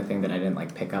was another thing that I didn't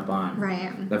like pick up on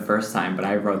Right. the first time, but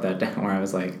I wrote that down where I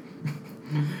was like,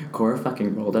 Cora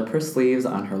fucking rolled up her sleeves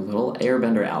on her little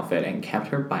airbender outfit and kept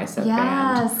her bicep band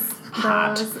Yes.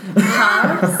 hot. Those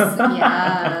puffs.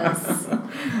 Yes.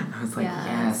 I was like, Yes.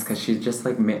 yes, because she just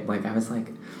like made, like, I was like,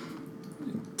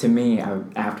 to me,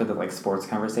 after the like sports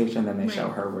conversation, then they show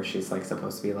Right. her where she's like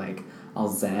supposed to be like all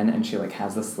zen, and she like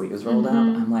has the sleeves rolled up.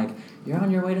 I'm like, you're on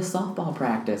your way to softball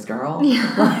practice, girl.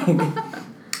 Yeah. Like,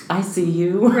 I see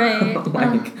you. Right.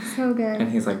 Like, Oh, so good. and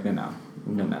he's like, no.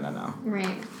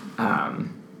 Right.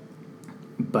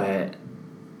 But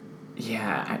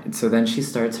yeah, so then she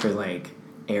starts her like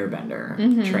airbender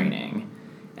training,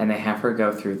 and they have her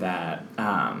go through that.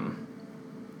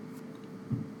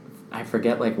 I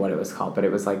forget like what it was called, but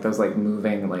it was like those like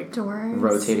moving like Doors?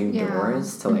 rotating Yeah.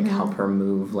 doors to like help her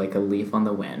move like a leaf on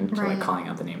the wind, to Right. like calling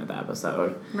out the name of the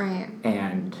episode, Right.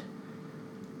 and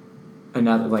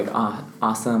another like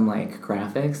awesome like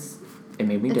graphics. It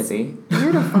made me dizzy.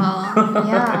 Beautiful.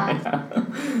 Yeah.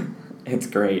 It's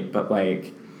great, but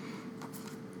like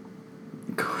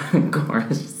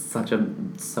Cora's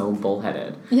so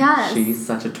bullheaded. Yes. She's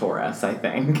such a Taurus, I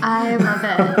think. I love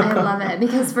it. I love it.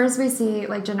 Because first we see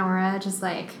like Janora just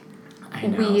like I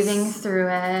know, weaving through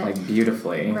it. like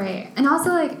beautifully. Right. And also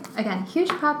like, again, huge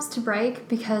props to Break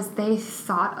because they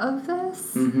thought of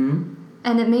this. Mm-hmm.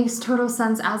 And it makes total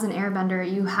sense as an airbender.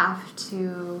 You have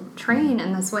to train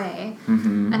in this way.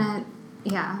 Mm-hmm. And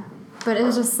yeah. But it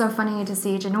was just so funny to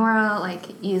see Janora like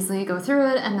easily go through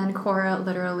it, and then Cora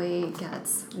literally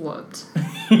gets whooped.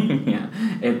 Yeah.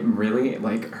 It really,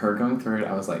 like, her going through it,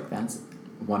 I was like, that's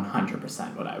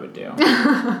 100% what I would do.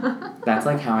 That's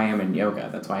like how I am in yoga.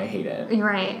 That's why I hate it.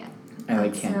 Right. I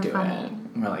like That's can't so do funny. it.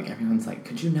 Where like everyone's like,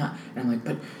 could you not? And I'm like,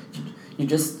 but you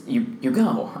just you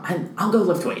go. I'll go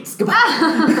lift weights. Goodbye.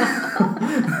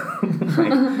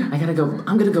 Like,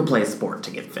 I'm gonna go play a sport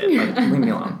to get fit. Like, leave me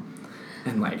alone.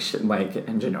 And like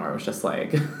and Janora was just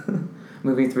like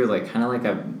moving through like kind of like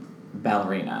a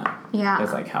ballerina. Yeah.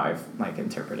 Is like how I've like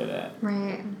interpreted it.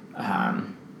 Right.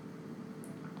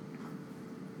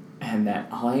 And that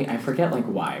I forget like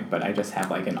why, but I just have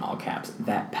like in all caps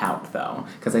that pout though,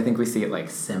 because I think we see it like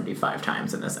 75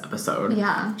 times in this episode.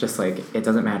 Yeah. Just like it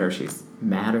doesn't matter if she's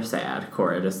mad or sad.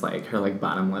 Cora just like her like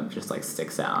bottom lip just like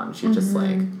sticks out, and she's just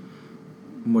like,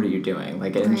 what are you doing?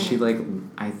 Like, and she like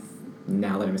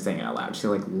now that I'm saying it out loud, she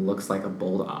like looks like a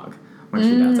bulldog when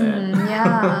she does it.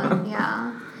 Yeah.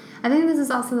 Yeah. I think this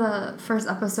is also the first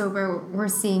episode where we're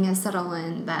seeing it settle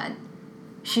in that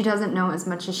she doesn't know as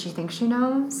much as she thinks she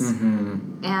knows.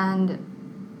 Mm-hmm.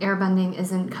 And airbending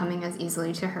isn't coming as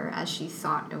easily to her as she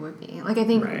thought it would be. Like, I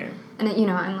think, Right. and it,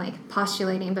 I'm like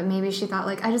postulating, but maybe she thought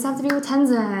like, I just have to be with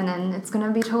Tenzin and it's going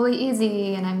to be totally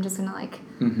easy and I'm just going to like,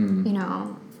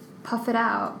 puff it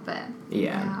out. But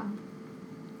Yeah.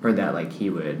 Or that like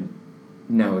he would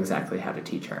know exactly how to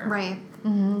teach her. Right.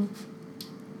 Mm-hmm.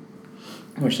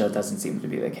 Which that doesn't seem to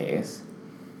be the case.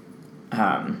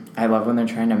 I love when they're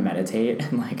trying to meditate,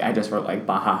 and like I just wrote like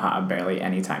bahaha, barely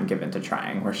any time given to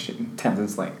trying, where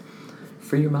Tenzin's like,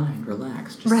 free your mind,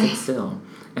 relax, just sit still.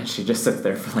 And she just sits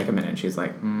there for like a minute and she's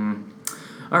like,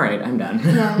 all right, I'm done.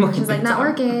 Yeah, and she's like, not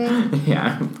working.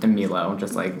 Yeah, and Milo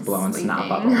just like blowing snot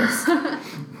Sleeping.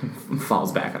 bubbles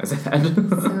falls back on his head.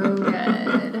 So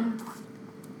good.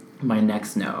 My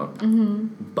next note,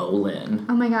 Bolin.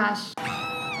 Oh my gosh.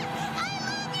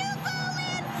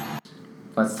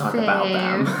 Let's talk about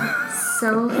them.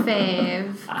 So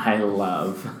fave. I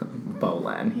love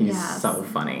Bolin. He's so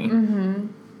funny. Mm-hmm.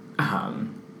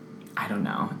 I don't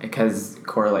know, because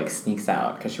Cora like sneaks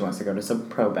out because she wants to go to some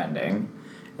pro bending,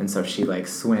 and so she like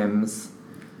swims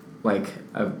like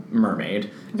a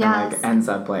mermaid and like ends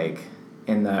up like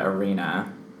in the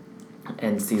arena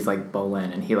and sees like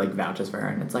Bolin, and he like vouches for her,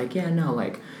 and it's like, yeah, no,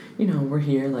 like, we're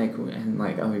here, like, and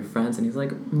like, oh, you're friends, and he's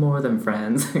like, more than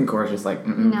friends, and Cora's just like,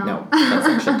 no, that's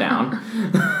like shut down.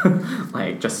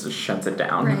 Like, just shuts it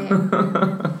down.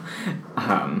 Right.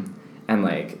 And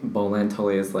like Bolin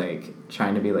totally is like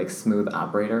trying to be like smooth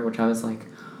operator, which I was like,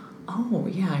 oh,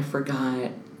 yeah, I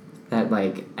forgot that,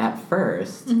 like, at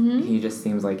first, he just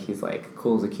seems like he's, like,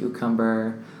 cool as a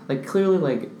cucumber. Like, clearly,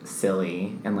 like,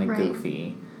 silly and, like, Right.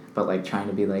 goofy. But, like, trying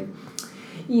to be, like,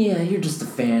 yeah, you're just a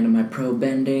fan of my pro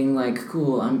bending. Like,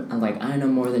 cool, I'm like, I know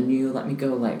more than you. Let me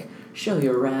go, like, show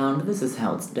you around. This is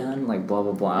how it's done. Like, blah,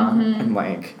 blah, blah. And,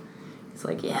 like, he's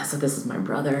like, yeah, so this is my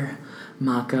brother,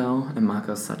 Mako. And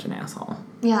Mako's such an asshole.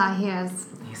 Yeah, he is.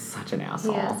 He's such an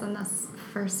asshole. He is in this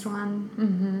first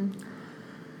one.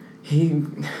 He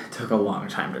took a long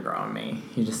time to grow on me.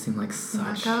 He just seemed like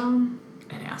such Mako.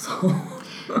 an asshole.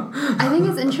 I think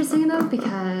it's interesting though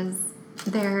because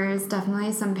there's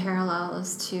definitely some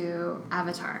parallels to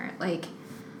Avatar. Like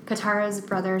Katara's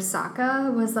brother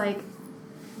Sokka was like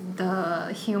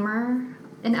the humor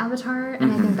in Avatar,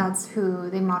 and I think that's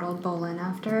who they modeled Bolin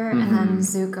after. And then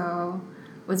Zuko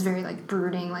was very like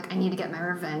brooding, like I need to get my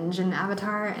revenge in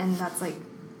Avatar, and that's like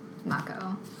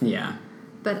Mako. Yeah.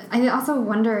 But I also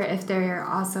wonder if they're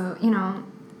also, you know,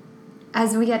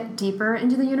 as we get deeper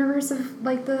into the universe of,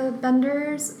 like, the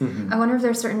benders, I wonder if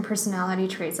there's certain personality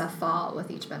traits that fall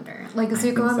with each bender. Like,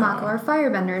 Zuko and Mako are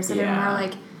firebenders, so they're more,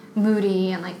 like,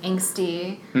 moody and, like,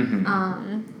 angsty.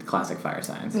 Classic fire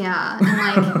signs. Yeah, and,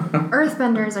 like,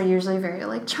 earthbenders are usually very,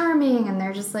 like, charming, and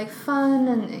they're just, like, fun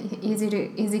and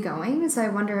easygoing. So I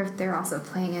wonder if they're also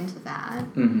playing into that.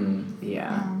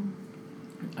 Yeah.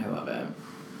 I love it.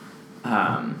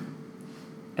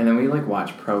 And then we like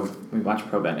watch pro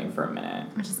bending for a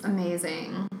minute, Which is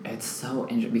amazing. It's so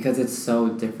interesting because it's so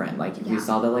different. Like we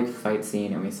saw the like fight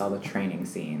scene and we saw the training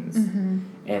scenes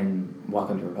in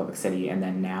Welcome to Republic City, and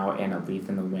then now in A Leaf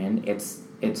in the Wind,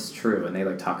 it's true, and they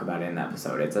like talk about it in the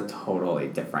episode. It's a totally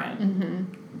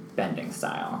different bending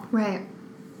style, Right.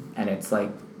 and it's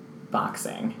like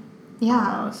boxing,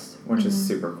 almost, which is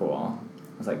super cool.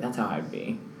 I was like, that's how I'd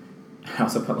be. I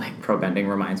also put, like, pro bending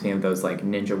reminds me of those, like,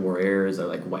 Ninja Warriors or,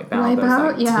 like, Wipeout,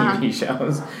 those, like, TV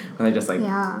shows where they just, like,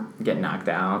 get knocked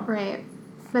out. Right.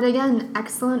 But again,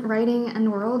 excellent writing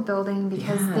and world building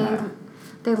because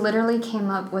they literally came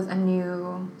up with a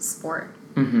new sport.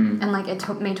 And, like, it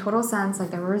made total sense. Like,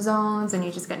 there were zones and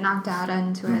you just get knocked out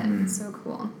into it. It's so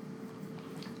cool.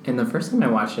 And the first time I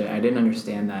watched it, I didn't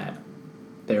understand that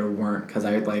there weren't, because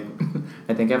I, like,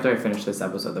 I think after I finished this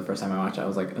episode, the first time I watched it, I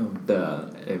was like,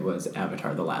 oh, it was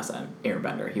Avatar, the last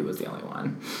airbender. He was the only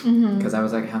one. Because I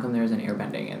was like, how come there's an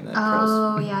airbending in the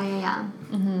Oh, pros? yeah.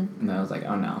 And I was like,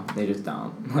 oh, no, they just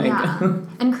don't. Like,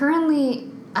 And currently,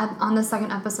 on the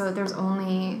second episode, there's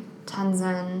only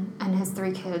Tenzin and his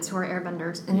 3 kids who are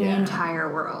airbenders in the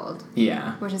entire world.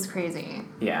 Yeah. Which is crazy.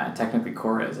 Yeah, technically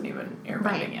Korra isn't even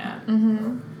airbending yet.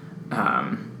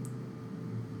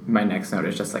 My next note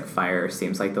is just like fire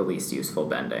seems like the least useful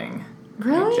bending.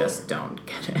 Really? I just don't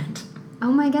get it.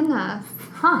 Oh my goodness.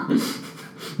 Huh.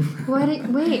 Wait,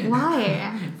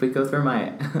 why? If we go through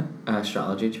my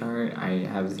astrology chart, I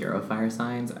have 0 fire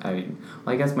signs.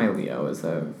 I guess my Leo is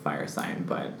a fire sign,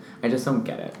 but I just don't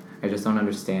get it. I just don't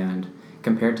understand.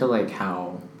 Compared to like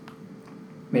how,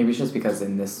 maybe it's just because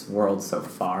in this world so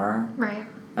far, Right.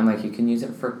 I'm like, you can use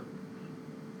it for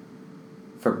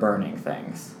burning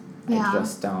things. I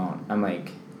just don't. I'm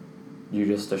like, you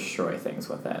just destroy things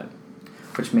with it.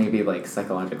 Which maybe, like,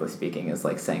 psychologically speaking, is,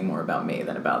 like, saying more about me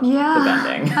than about the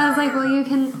bending. I was like, well, you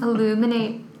can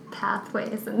illuminate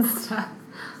pathways and stuff.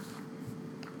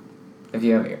 If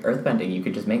you have earthbending, you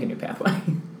could just make a new pathway.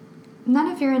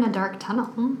 Not if you're in a dark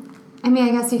tunnel. I mean,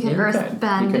 I guess you can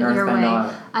earthbend your way.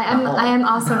 I am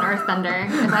also an earthbender,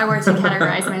 if I were to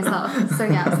categorize myself. So,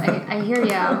 yes, I hear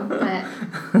you,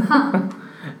 but,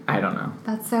 I don't know.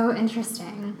 That's so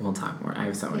interesting. We'll talk more. I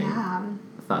have so many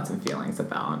thoughts and feelings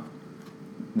about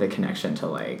the connection to,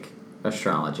 like,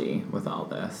 astrology with all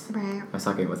this. Right. I was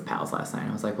talking with pals last night.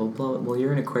 I was like, well,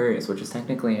 you're an Aquarius, which is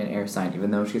technically an air sign,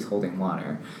 even though she's holding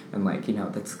water. And, like, you know,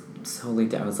 that's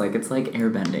solely... I was like, it's like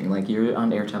airbending. Like, you're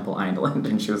on Air Temple Island.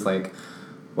 And she was like,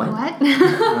 what?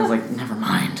 I was like, never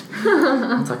mind.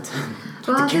 I'll talk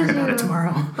to Karen about it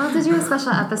tomorrow. We'll have to do a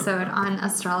special episode on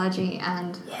astrology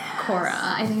and Korra.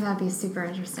 I think that'd be super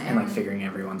interesting. And, like, figuring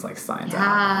everyone's, like, signs out. Oh,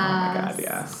 my God,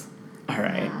 yes. All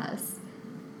right. Yes.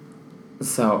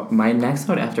 So, my next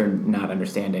note after not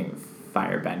understanding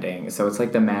firebending, so it's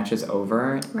like the match is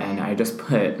over, and I just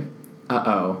put,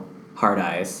 hard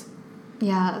eyes.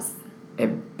 Yes.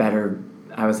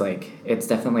 I was like, it's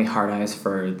definitely hard eyes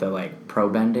for the, like, pro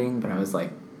bending, but I was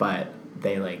like, but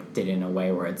they, like, did it in a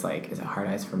way where it's like, is it hard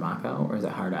eyes for Mako, or is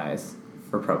it hard eyes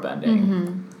for pro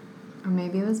bending? Or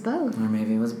maybe it was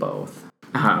both.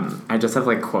 I just have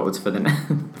like quotes for the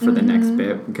the next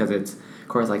bit because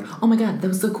Cora's like, oh my god, that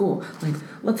was so cool. Like,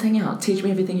 let's hang out. Teach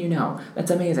me everything you know.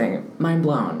 That's amazing. Mind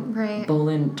blown. Right.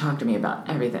 Bolin, talk to me about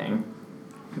everything.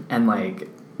 And like,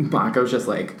 Mako's just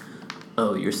like,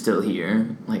 oh, you're still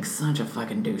here. Like, such a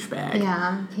fucking douchebag.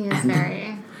 Yeah, he is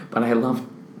very. But I love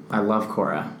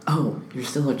Cora. Oh, you're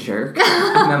still a jerk?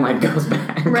 And then like goes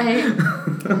back. Right.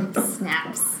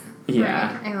 Snaps.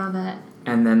 Yeah. Right. I love it.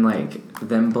 And then,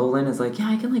 then Bolin is like, yeah,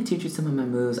 I can, teach you some of my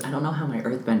moves. I don't know how my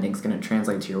earthbending's going to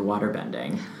translate to your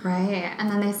waterbending. Right.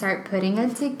 And then they start putting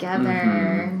it together.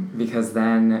 Mm-hmm. Because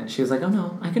then she was like, oh,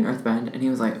 no, I can earthbend. And he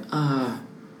was like,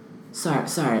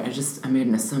 sorry, I made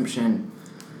an assumption.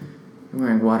 You're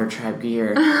wearing Water Tribe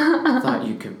gear. I thought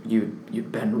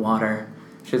you'd bend water.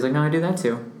 She was like, no, I do that,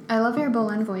 too. I love your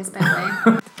Bolin voice, by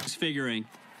the way. Just figuring,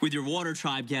 with your Water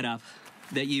Tribe getup,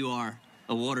 that you are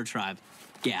a Water Tribe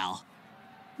gal.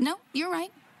 No, you're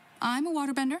right. I'm a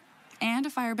waterbender and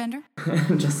a firebender.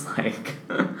 just like,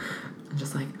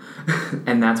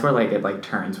 and that's where it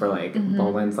turns where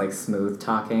Bolin's smooth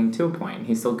talking to a point.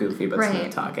 He's still goofy but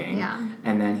smooth talking. Yeah.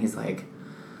 And then he's like,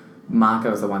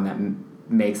 Mako's the one that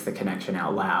makes the connection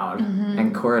out loud,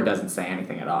 and Cora doesn't say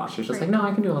anything at all. She's just like, no,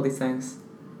 I can do all these things.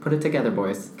 Put it together,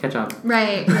 boys. Catch up.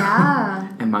 Right.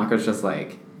 Yeah. And Mako's just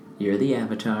like, you're the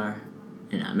Avatar.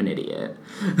 And I'm an idiot.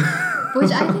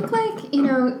 Which I think,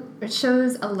 it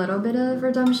shows a little bit of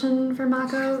redemption for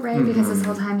Mako, right? Mm-hmm. Because this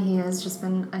whole time he has just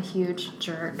been a huge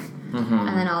jerk. Mm-hmm.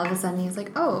 And then all of a sudden he's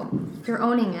like, oh, you're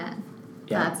owning it.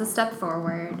 Yeah. That's a step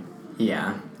forward.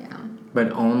 Yeah. Yeah.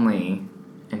 But only,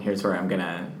 and here's where I'm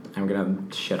gonna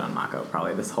shit on Mako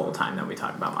probably this whole time that we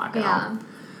talk about Mako. Yeah.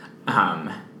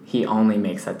 He only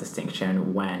makes that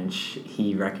distinction when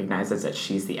he recognizes that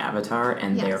she's the Avatar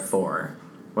and therefore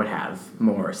would have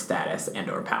more status and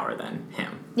or power than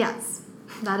him. Yes,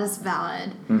 that is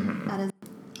valid. Mm-hmm. That is.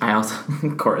 I also,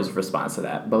 Cora's response to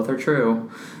that, both are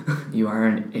true. You are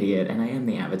an idiot and I am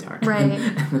the Avatar. Right.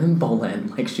 And then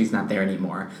Bolin, she's not there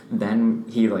anymore. Then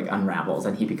he, unravels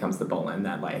and he becomes the Bolin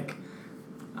that,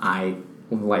 I,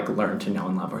 learned to know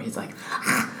and love, where he's like,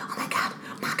 oh my god,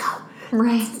 Mako.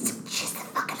 Right. She's the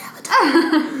fucking Avatar.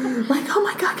 Oh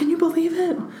my god, can you believe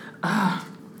it?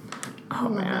 Oh,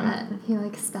 man. He,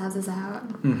 spazzes out.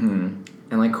 Mm-hmm.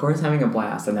 And, Cora's having a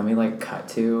blast, and then we, cut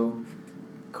to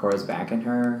Cora's back in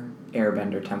her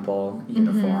Airbender Temple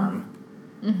uniform.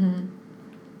 Mm-hmm.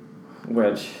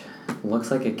 Which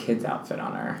looks like a kid's outfit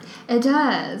on her. It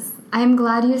does. I'm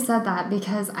glad you said that,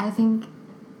 because I think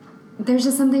there's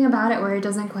just something about it where it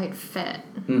doesn't quite fit.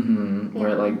 Mm-hmm. Yeah.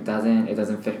 Where, it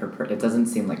doesn't fit her, it doesn't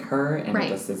seem like her, and it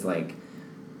just is,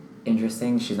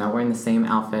 interesting. She's not wearing the same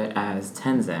outfit as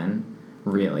Tenzin,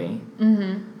 really.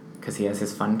 Mm-hmm. Because he has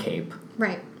his fun cape.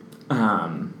 Right.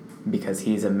 Because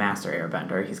he's a master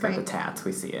airbender. He's got the tats.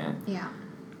 We see it. Yeah.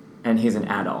 And he's an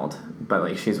adult,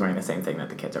 but, she's wearing the same thing that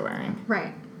the kids are wearing.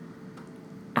 Right.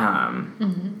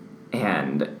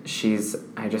 And she's,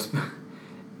 I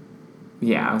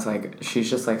was like, she's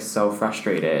just, so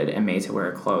frustrated and made to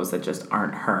wear clothes that just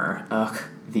aren't her. Ugh,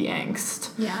 the angst.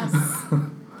 Yes.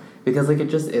 Because, it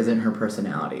just isn't her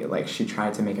personality. She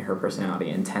tried to make it her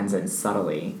personality, and Tenzin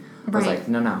subtly was like,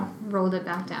 no. Rolled it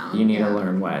back down. You need to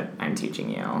learn what I'm teaching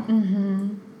you.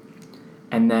 Mm-hmm.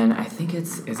 And then I think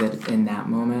is it in that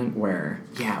moment where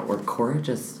Cora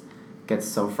just gets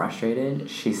so frustrated,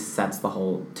 she sets the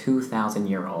whole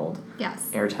 2,000-year-old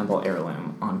Air Temple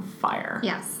heirloom on fire.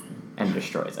 Yes. And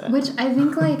destroys it. Which I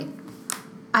think,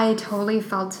 I totally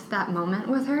felt that moment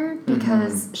with her,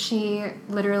 because she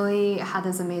literally had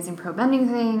this amazing pro bending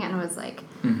thing and was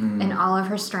in all of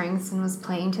her strengths and was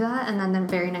playing to that, and then the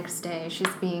very next day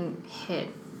she's being hit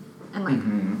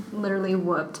and literally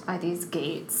whooped by these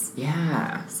gates.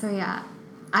 Yeah. So yeah,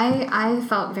 I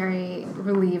felt very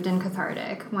relieved and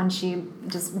cathartic when she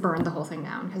just burned the whole thing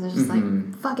down, because it's just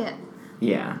fuck it.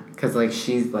 Yeah, because I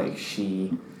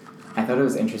thought it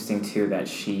was interesting too that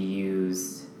she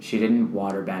didn't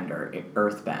water bend or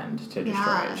earth bend to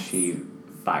destroy it. She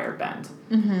fire bend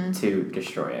to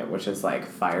destroy it, which is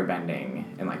fire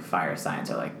bending and fire signs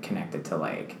are connected to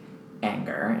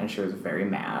anger, and she was very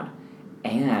mad.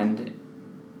 And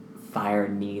fire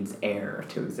needs air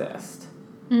to exist.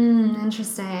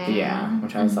 Interesting. Yeah,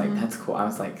 which I was that's cool. I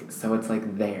was so it's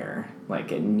there.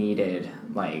 It needed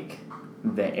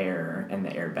the air and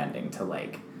the air bending to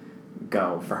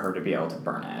go for her to be able to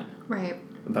burn it. Right.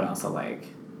 But also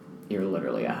you're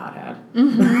literally a hothead.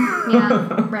 Mm-hmm.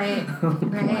 Yeah, right.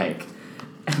 Right.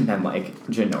 And then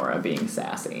Jinora being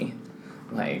sassy.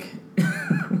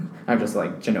 I'm just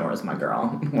Jinora's my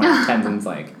girl. When Tenzin's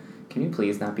can you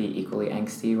please not be equally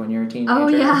angsty when you're a teenager? Oh,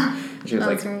 yeah. And she was That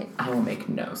like, was great. I will make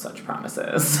no such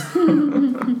promises.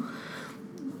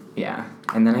 Yeah.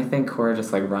 And then I think Korra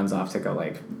just, like, runs off to go,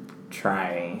 like,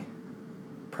 try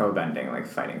pro bending, like,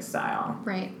 fighting style.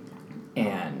 Right.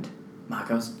 And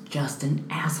Mako's just an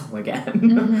asshole again.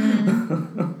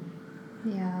 Mm-hmm.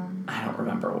 Yeah. I don't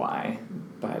remember why,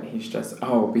 but he's just...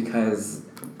 Oh, because...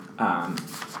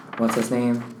 what's his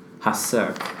name?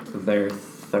 Hasuk, their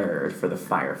third for the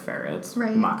Fire Ferrets.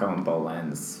 Right. Mako and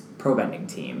Bolen's pro bending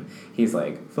team. He's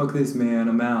like, fuck this, man,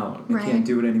 I'm out. I Right. can't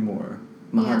do it anymore.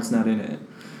 My Yeah. heart's not in it.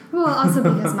 Well, also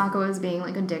because Mako was being,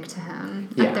 like, a dick to him.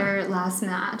 Yeah. At their last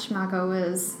match, Mako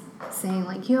was saying,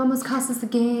 like, you almost cost us the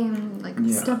game. Like,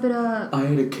 Yeah. step it up. I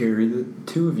had to carry the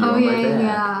two of you Oh, on my yeah, back.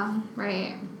 yeah.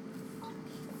 Right.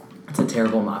 It's a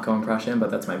terrible Mako impression, but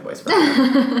that's my voice for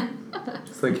him.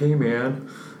 It's like, hey, man.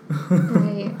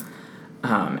 Right.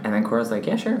 And then Korra's like,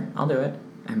 yeah, sure, I'll do it.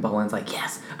 And Bolen's like,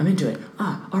 yes, I'm into it.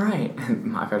 Ah, all right. And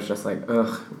Mako's just like,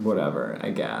 ugh, whatever,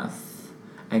 I guess.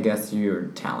 I guess you're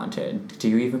talented. Do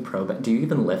you even do you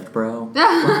even lift, bro?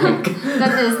 Like,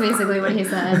 That is basically what he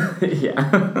said.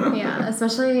 yeah. Yeah,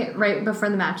 especially right before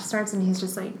the match starts, and he's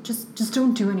just like, just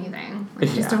don't do anything. Like,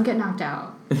 Yeah. just don't get knocked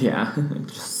out. Yeah.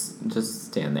 Just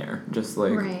stand there. Just,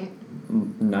 like, Right.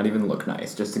 not even look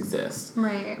nice. Just exist.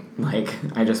 Right. Like,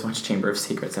 I just watched Chamber of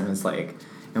Secrets, and it's like,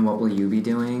 and what will you be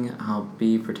doing? I'll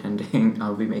be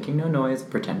making no noise,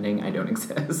 pretending I don't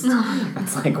exist.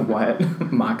 That's like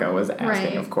what Mako was asking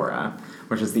Right. of Korra,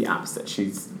 which is the opposite.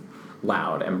 She's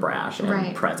loud and brash and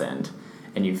Right. present,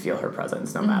 and you feel her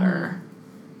presence no matter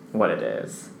what it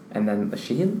is. And then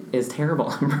she is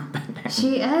terrible in pro bending.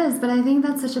 She is, but I think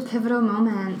that's such a pivotal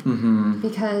moment Mm-hmm.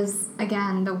 because,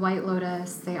 again, the White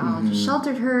Lotus, they all just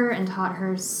sheltered her and taught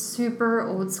her super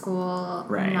old school,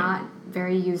 Right. not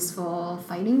very useful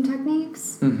fighting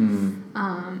techniques.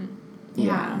 Mm-hmm.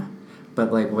 Yeah.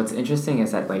 But, like, what's interesting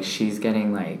is that, like, she's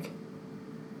getting, like,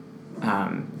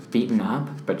 beaten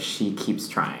up, but she keeps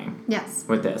trying. Yes.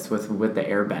 With this, with the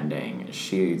airbending,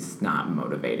 she's not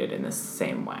motivated in the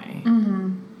same way.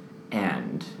 Mm-hmm.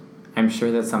 And I'm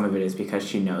sure that some of it is because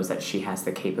she knows that she has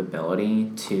the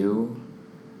capability to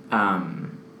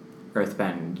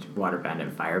earthbend, waterbend,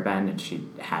 and firebend, and she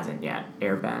hasn't yet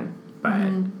airbend.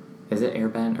 But is it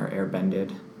airbend or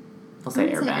airbended? I'll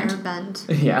say I would airbend.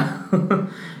 say airbend. Yeah.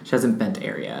 She hasn't bent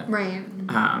air yet. Right.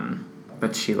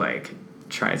 But she, like,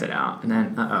 tries it out. And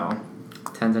then,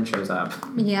 Tenzin shows up.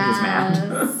 Yes.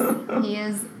 He's mad. He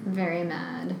is very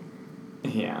mad.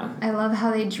 Yeah. I love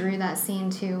how they drew that scene,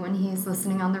 too, when he's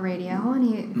listening on the radio and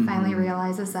he finally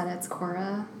realizes that it's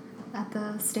Korra at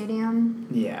the stadium.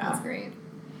 Yeah. That's great.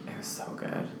 It was so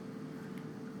good.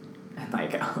 And,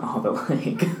 like, all the,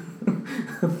 like...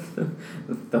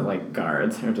 the, like,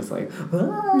 guards are just like,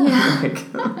 ah! Yeah. Like,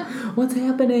 what's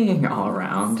happening? All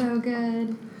around. So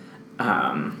good.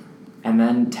 And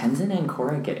then Tenzin and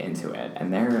Korra get into it,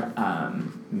 and they're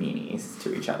meanies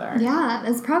to each other. Yeah,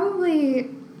 it's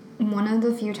probably one of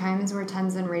the few times where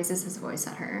Tenzin raises his voice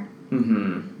at her.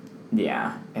 Mm-hmm.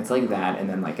 Yeah. It's like that, and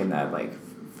then, like, in that, like,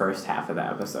 first half of the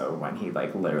episode when he,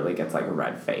 like, literally gets, like, a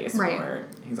red face. Right. Where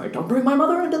he's like, don't bring my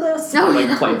mother into this! Oh, like,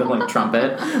 yeah. play the, like,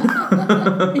 trumpet.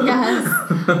 Yes.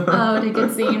 Oh, what a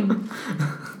good scene.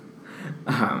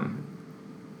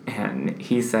 And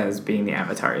he says being the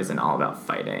Avatar isn't all about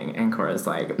fighting, and Korra's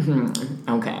like,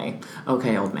 okay,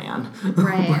 old man.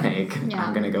 Right. Like, Yeah.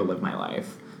 I'm gonna go live my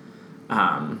life.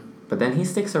 But then he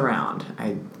sticks around,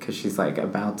 because she's, like,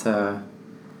 about to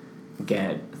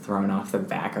get thrown off the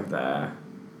back of the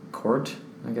court,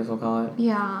 I guess we'll call it.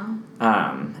 Yeah.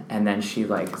 And then she,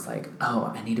 like, is like,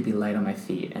 oh, I need to be light on my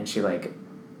feet, and she, like,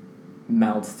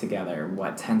 melds together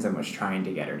what Tenzin was trying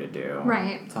to get her to do.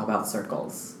 Right. It's all about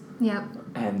circles. Yep.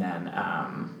 And then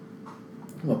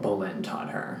what Bolin taught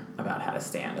her about how to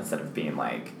stand instead of being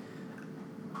like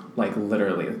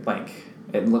literally, like,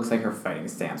 it looks like her fighting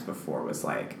stance before was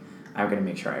like, I'm going to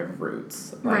make sure I have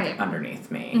roots, like, Right.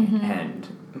 underneath me. Mm-hmm. And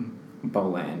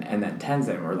Bolin and then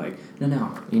Tenzin were like,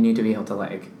 no, you need to be able to,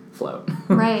 like, float.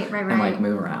 Right. And, like,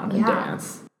 move around and Yeah.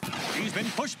 dance. She's been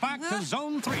pushed back to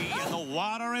Zone 3, and the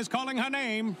water is calling her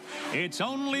name. It's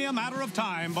only a matter of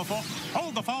time before...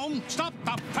 Hold the phone! Stop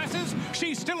the presses!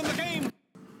 She's still in the game!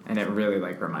 And it really,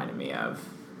 like, reminded me of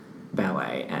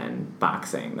ballet and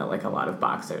boxing, that, like, a lot of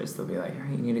boxers, they'll be like, all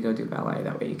right, you need to go do ballet,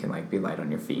 that way you can, like, be light on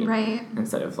your feet. Right.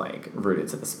 Instead of, like, rooted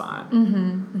to the spot.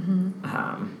 Mm-hmm.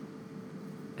 Mm-hmm.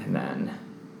 And then...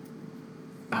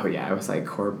 Oh, yeah, I was like,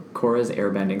 Korra's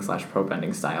airbending / pro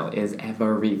bending style is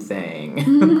everything.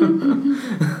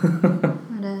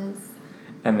 It is.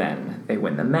 And then they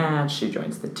win the match. match. She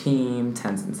joins the team.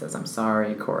 Tenzin says, I'm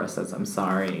sorry. Korra says, I'm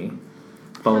sorry.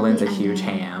 Bolin's a huge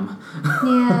ham.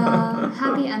 Yeah,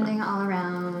 happy ending all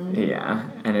around. Yeah,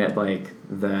 and it, like,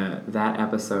 that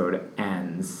episode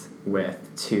ends with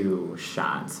 2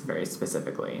 shots, very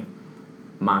specifically.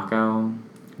 Mako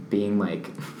being,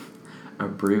 like, a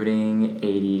brooding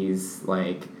 80s,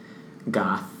 like,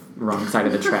 goth, wrong side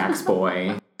of the tracks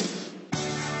boy.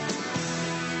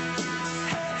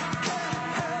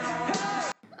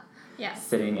 Yeah.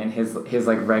 Sitting in his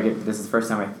like, regular, this is the first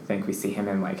time I think we see him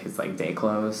in, like, his, like, day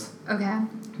clothes. Okay.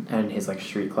 And his, like,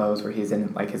 street clothes, where he's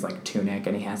in, like, his, like, tunic,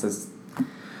 and he has his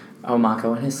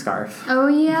Mako and his scarf. Oh,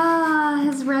 yeah,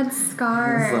 his red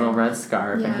scarf. His little red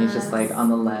scarf, and he's just, like, Yes. on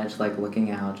the ledge, like,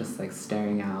 looking out, just, like,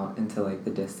 staring out into, like,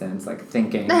 the distance, like,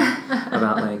 thinking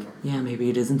about, like, yeah, maybe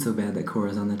it isn't so bad that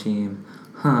Korra's on the team.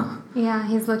 Huh. Yeah,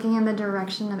 he's looking in the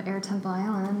direction of Air Temple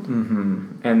Island. Mm-hmm.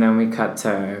 And then we cut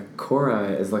to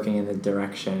Korra is looking in the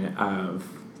direction of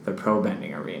the pro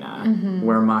bending arena,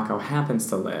 where Mako happens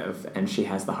to live, and she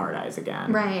has the hard eyes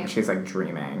again. Right. And she's, like,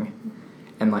 dreaming.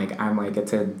 And, like, I'm like,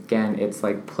 it's,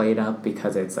 like, played up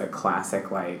because it's a classic,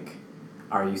 like,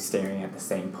 are you staring at the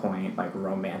same point, like,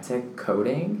 romantic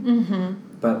coding? Mm-hmm.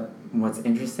 But what's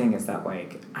interesting is that,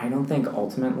 like, I don't think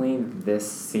ultimately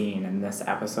this scene in this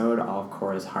episode, all of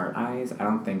Korra's heart eyes, I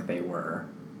don't think they were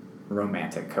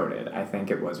romantic coded. I think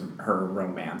it was her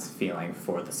romance feeling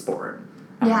for the sport.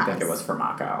 I don't think it was for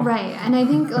Mako. Right, and I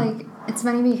think, like, it's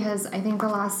funny because I think the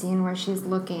last scene where she's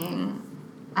looking,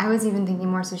 I was even thinking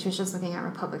more so she was just looking at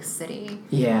Republic City.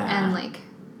 Yeah. And, like,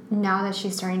 now that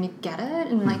she's starting to get it,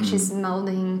 and, like, she's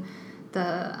melding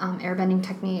the airbending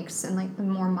techniques and, like, the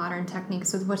more modern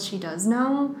techniques with what she does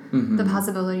know, the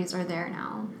possibilities are there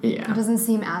now. Yeah. It doesn't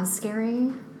seem as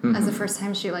scary as the first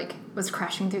time she, like, was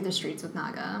crashing through the streets with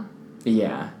Naga.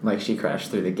 Yeah, like she crashed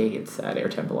through the gates at Air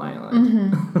Temple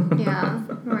Island. Yeah,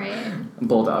 right.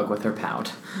 Bulldog with her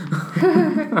pout.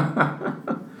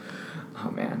 Oh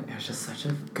man, it was just such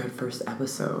a good first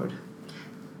episode.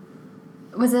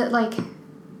 Was it, like,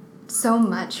 so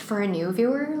much for a new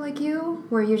viewer like you?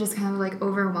 Were you just kind of, like,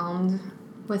 overwhelmed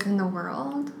within the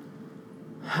world?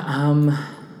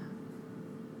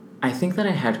 I think that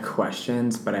I had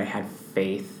questions, but I had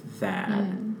faith that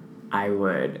I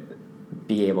would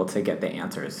be able to get the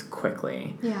answers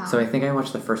quickly. Yeah. So I think I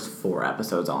watched the first 4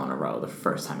 episodes all in a row the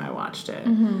first time I watched it.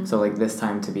 So, like, this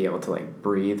time to be able to, like,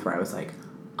 breathe, where I was like,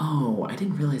 oh, I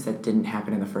didn't realize that didn't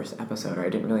happen in the first episode, or I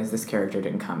didn't realize this character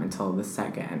didn't come until the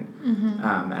second.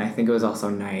 And I think it was also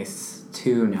nice,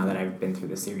 too, now that I've been through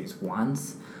the series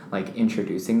once, like,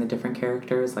 introducing the different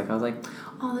characters. Like, I was like,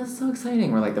 oh, that's so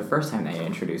exciting. Where, like, the first time they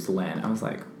introduced Lynn, I was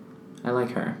like, I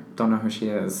like her. Don't know who she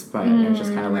is, but it was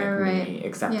just kind of like me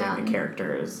accepting the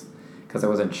characters, because I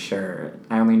wasn't sure.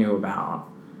 I only knew about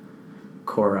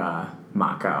Korra,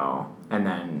 Mako, and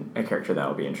then a character that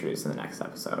will be introduced in the next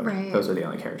episode. Right. Those are the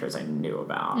only characters I knew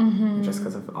about, just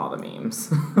because of all the memes.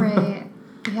 Right.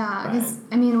 Yeah, because,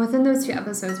 I mean, within those 2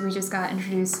 episodes, we just got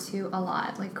introduced to a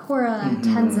lot. Like, Korra,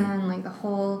 Tenzin, like, the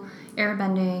whole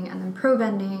airbending, and then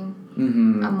pro-bending,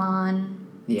 Amon,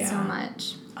 so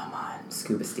much. Amon,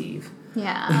 Scuba Steve.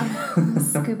 Yeah,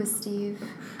 Scuba Steve.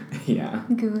 Yeah.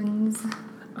 Goons.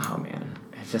 Oh man,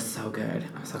 it's just so good.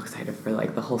 I'm so excited for,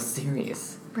 like, the whole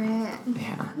series. Right.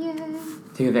 Yeah. Yay.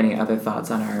 Do you have any other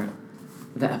thoughts on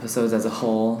the episodes as a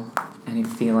whole? Any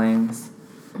feelings?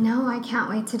 No, I can't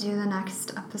wait to do the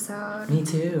next episode. Me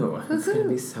too. It's gonna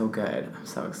be so good. I'm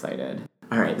so excited.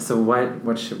 All right, so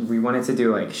what should we wanted to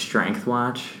do, like, strength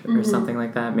watch or something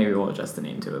like that? Maybe we'll adjust the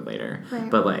name to it later. Right.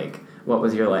 But, like, what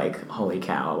was your, like, holy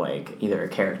cow, like, either a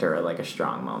character or, like, a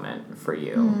strong moment for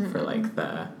you for, like,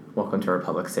 the Welcome to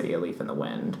Republic City, A Leaf in the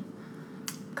Wind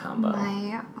combo?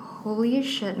 My holy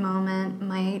shit moment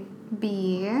might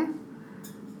be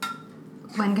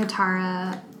when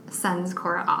Katara sends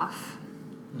Korra off.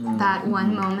 That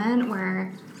one moment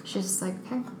where she's just like,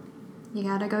 okay, you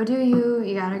gotta go do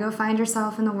you gotta go find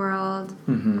yourself in the world.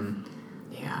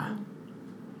 Yeah.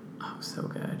 Oh, so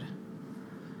good.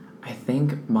 I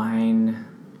think mine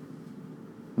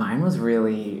was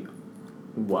really,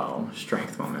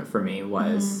 strength moment for me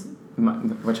was,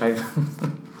 which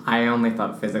I only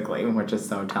thought physically, which is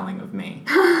so telling of me.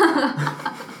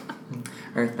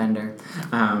 Earthbender.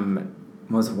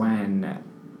 Was when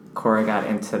Korra got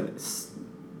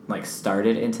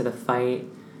started into the fight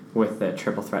with the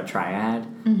triple threat triad,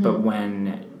 but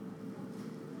when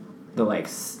the, like,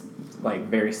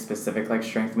 very specific, like,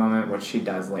 strength moment, which she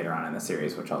does later on in the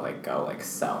series, which I'll, like, go, like,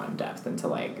 so in depth into,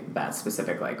 like, that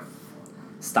specific, like,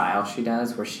 style she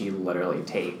does, where she literally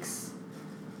takes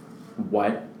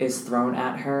what is thrown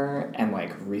at her and,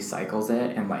 like, recycles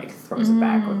it and, like, throws it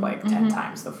back with, like, 10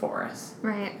 times the force.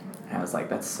 Right. And I was like,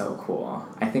 that's so cool.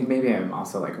 I think maybe I'm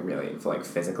also, like, really, like,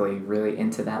 physically really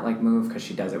into that, like, move because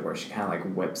she does it where she kind of,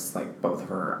 like, whips, like, both of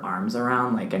her arms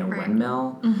around, like, in a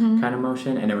windmill kind of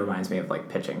motion. And it reminds me of, like,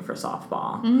 pitching for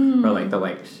softball. Or, like,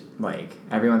 like,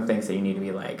 everyone thinks that you need to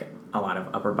be, like, a lot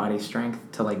of upper body strength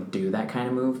to, like, do that kind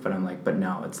of move. But I'm like, but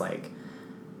no, it's, like,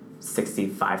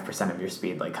 65% of your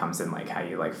speed, like, comes in, like, how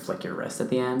you, like, flick your wrist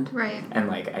at the end. Right. And,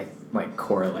 like,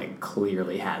 Cora, like,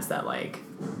 clearly has that, like,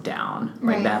 down.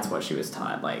 Like, that's what she was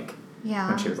taught, like,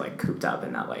 when she was, like, cooped up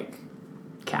in that, like,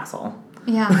 castle.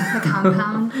 Yeah, the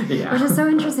compound. Yeah. Which is so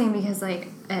interesting because, like,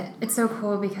 it's so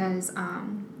cool because,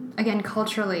 again,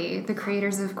 culturally, the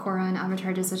creators of Korra and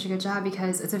Avatar did such a good job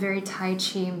because it's a very Tai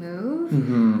Chi move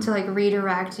to, like,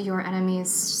 redirect your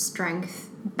enemy's strength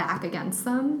back against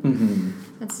them.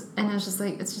 It's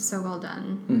just so well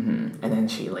done. And then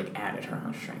she, like, added her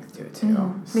own strength to it,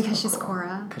 too. Because she's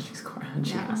Korra. Because she's Korra, and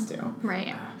she has to.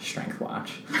 Right. Strength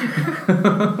watch.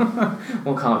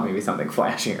 We'll call it maybe something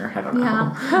flashier. I don't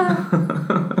know.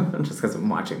 Just because I'm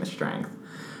watching the strength.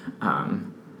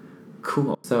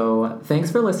 Cool. So thanks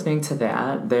for listening to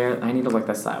that. I need to look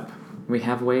this up. We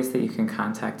have ways that you can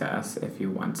contact us if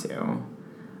you want to.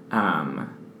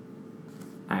 I'm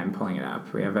pulling it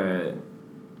up. We have a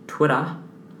Twitter,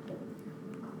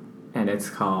 and it's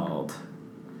called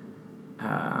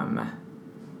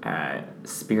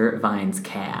Spirit Vines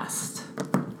Cast,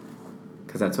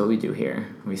 because that's what we do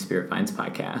here. We Spirit Vines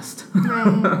podcast.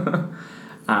 Right.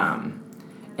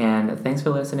 And thanks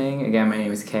for listening. Again, my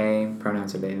name is Kay.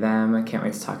 Pronouns are they, them. I can't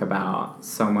wait to talk about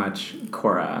so much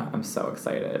Korra. I'm so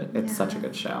excited. It's such a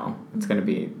good show. It's going to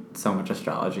be so much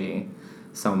astrology,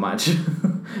 so much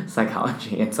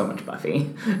psychology, and so much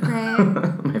Buffy. Right.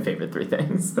 My favorite 3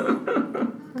 things.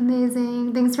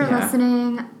 Amazing. Thanks for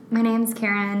listening. My name's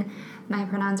Karen. My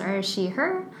pronouns are she,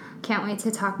 her. Can't wait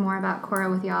to talk more about Korra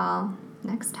with y'all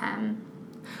next time.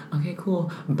 Okay,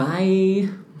 cool. Bye.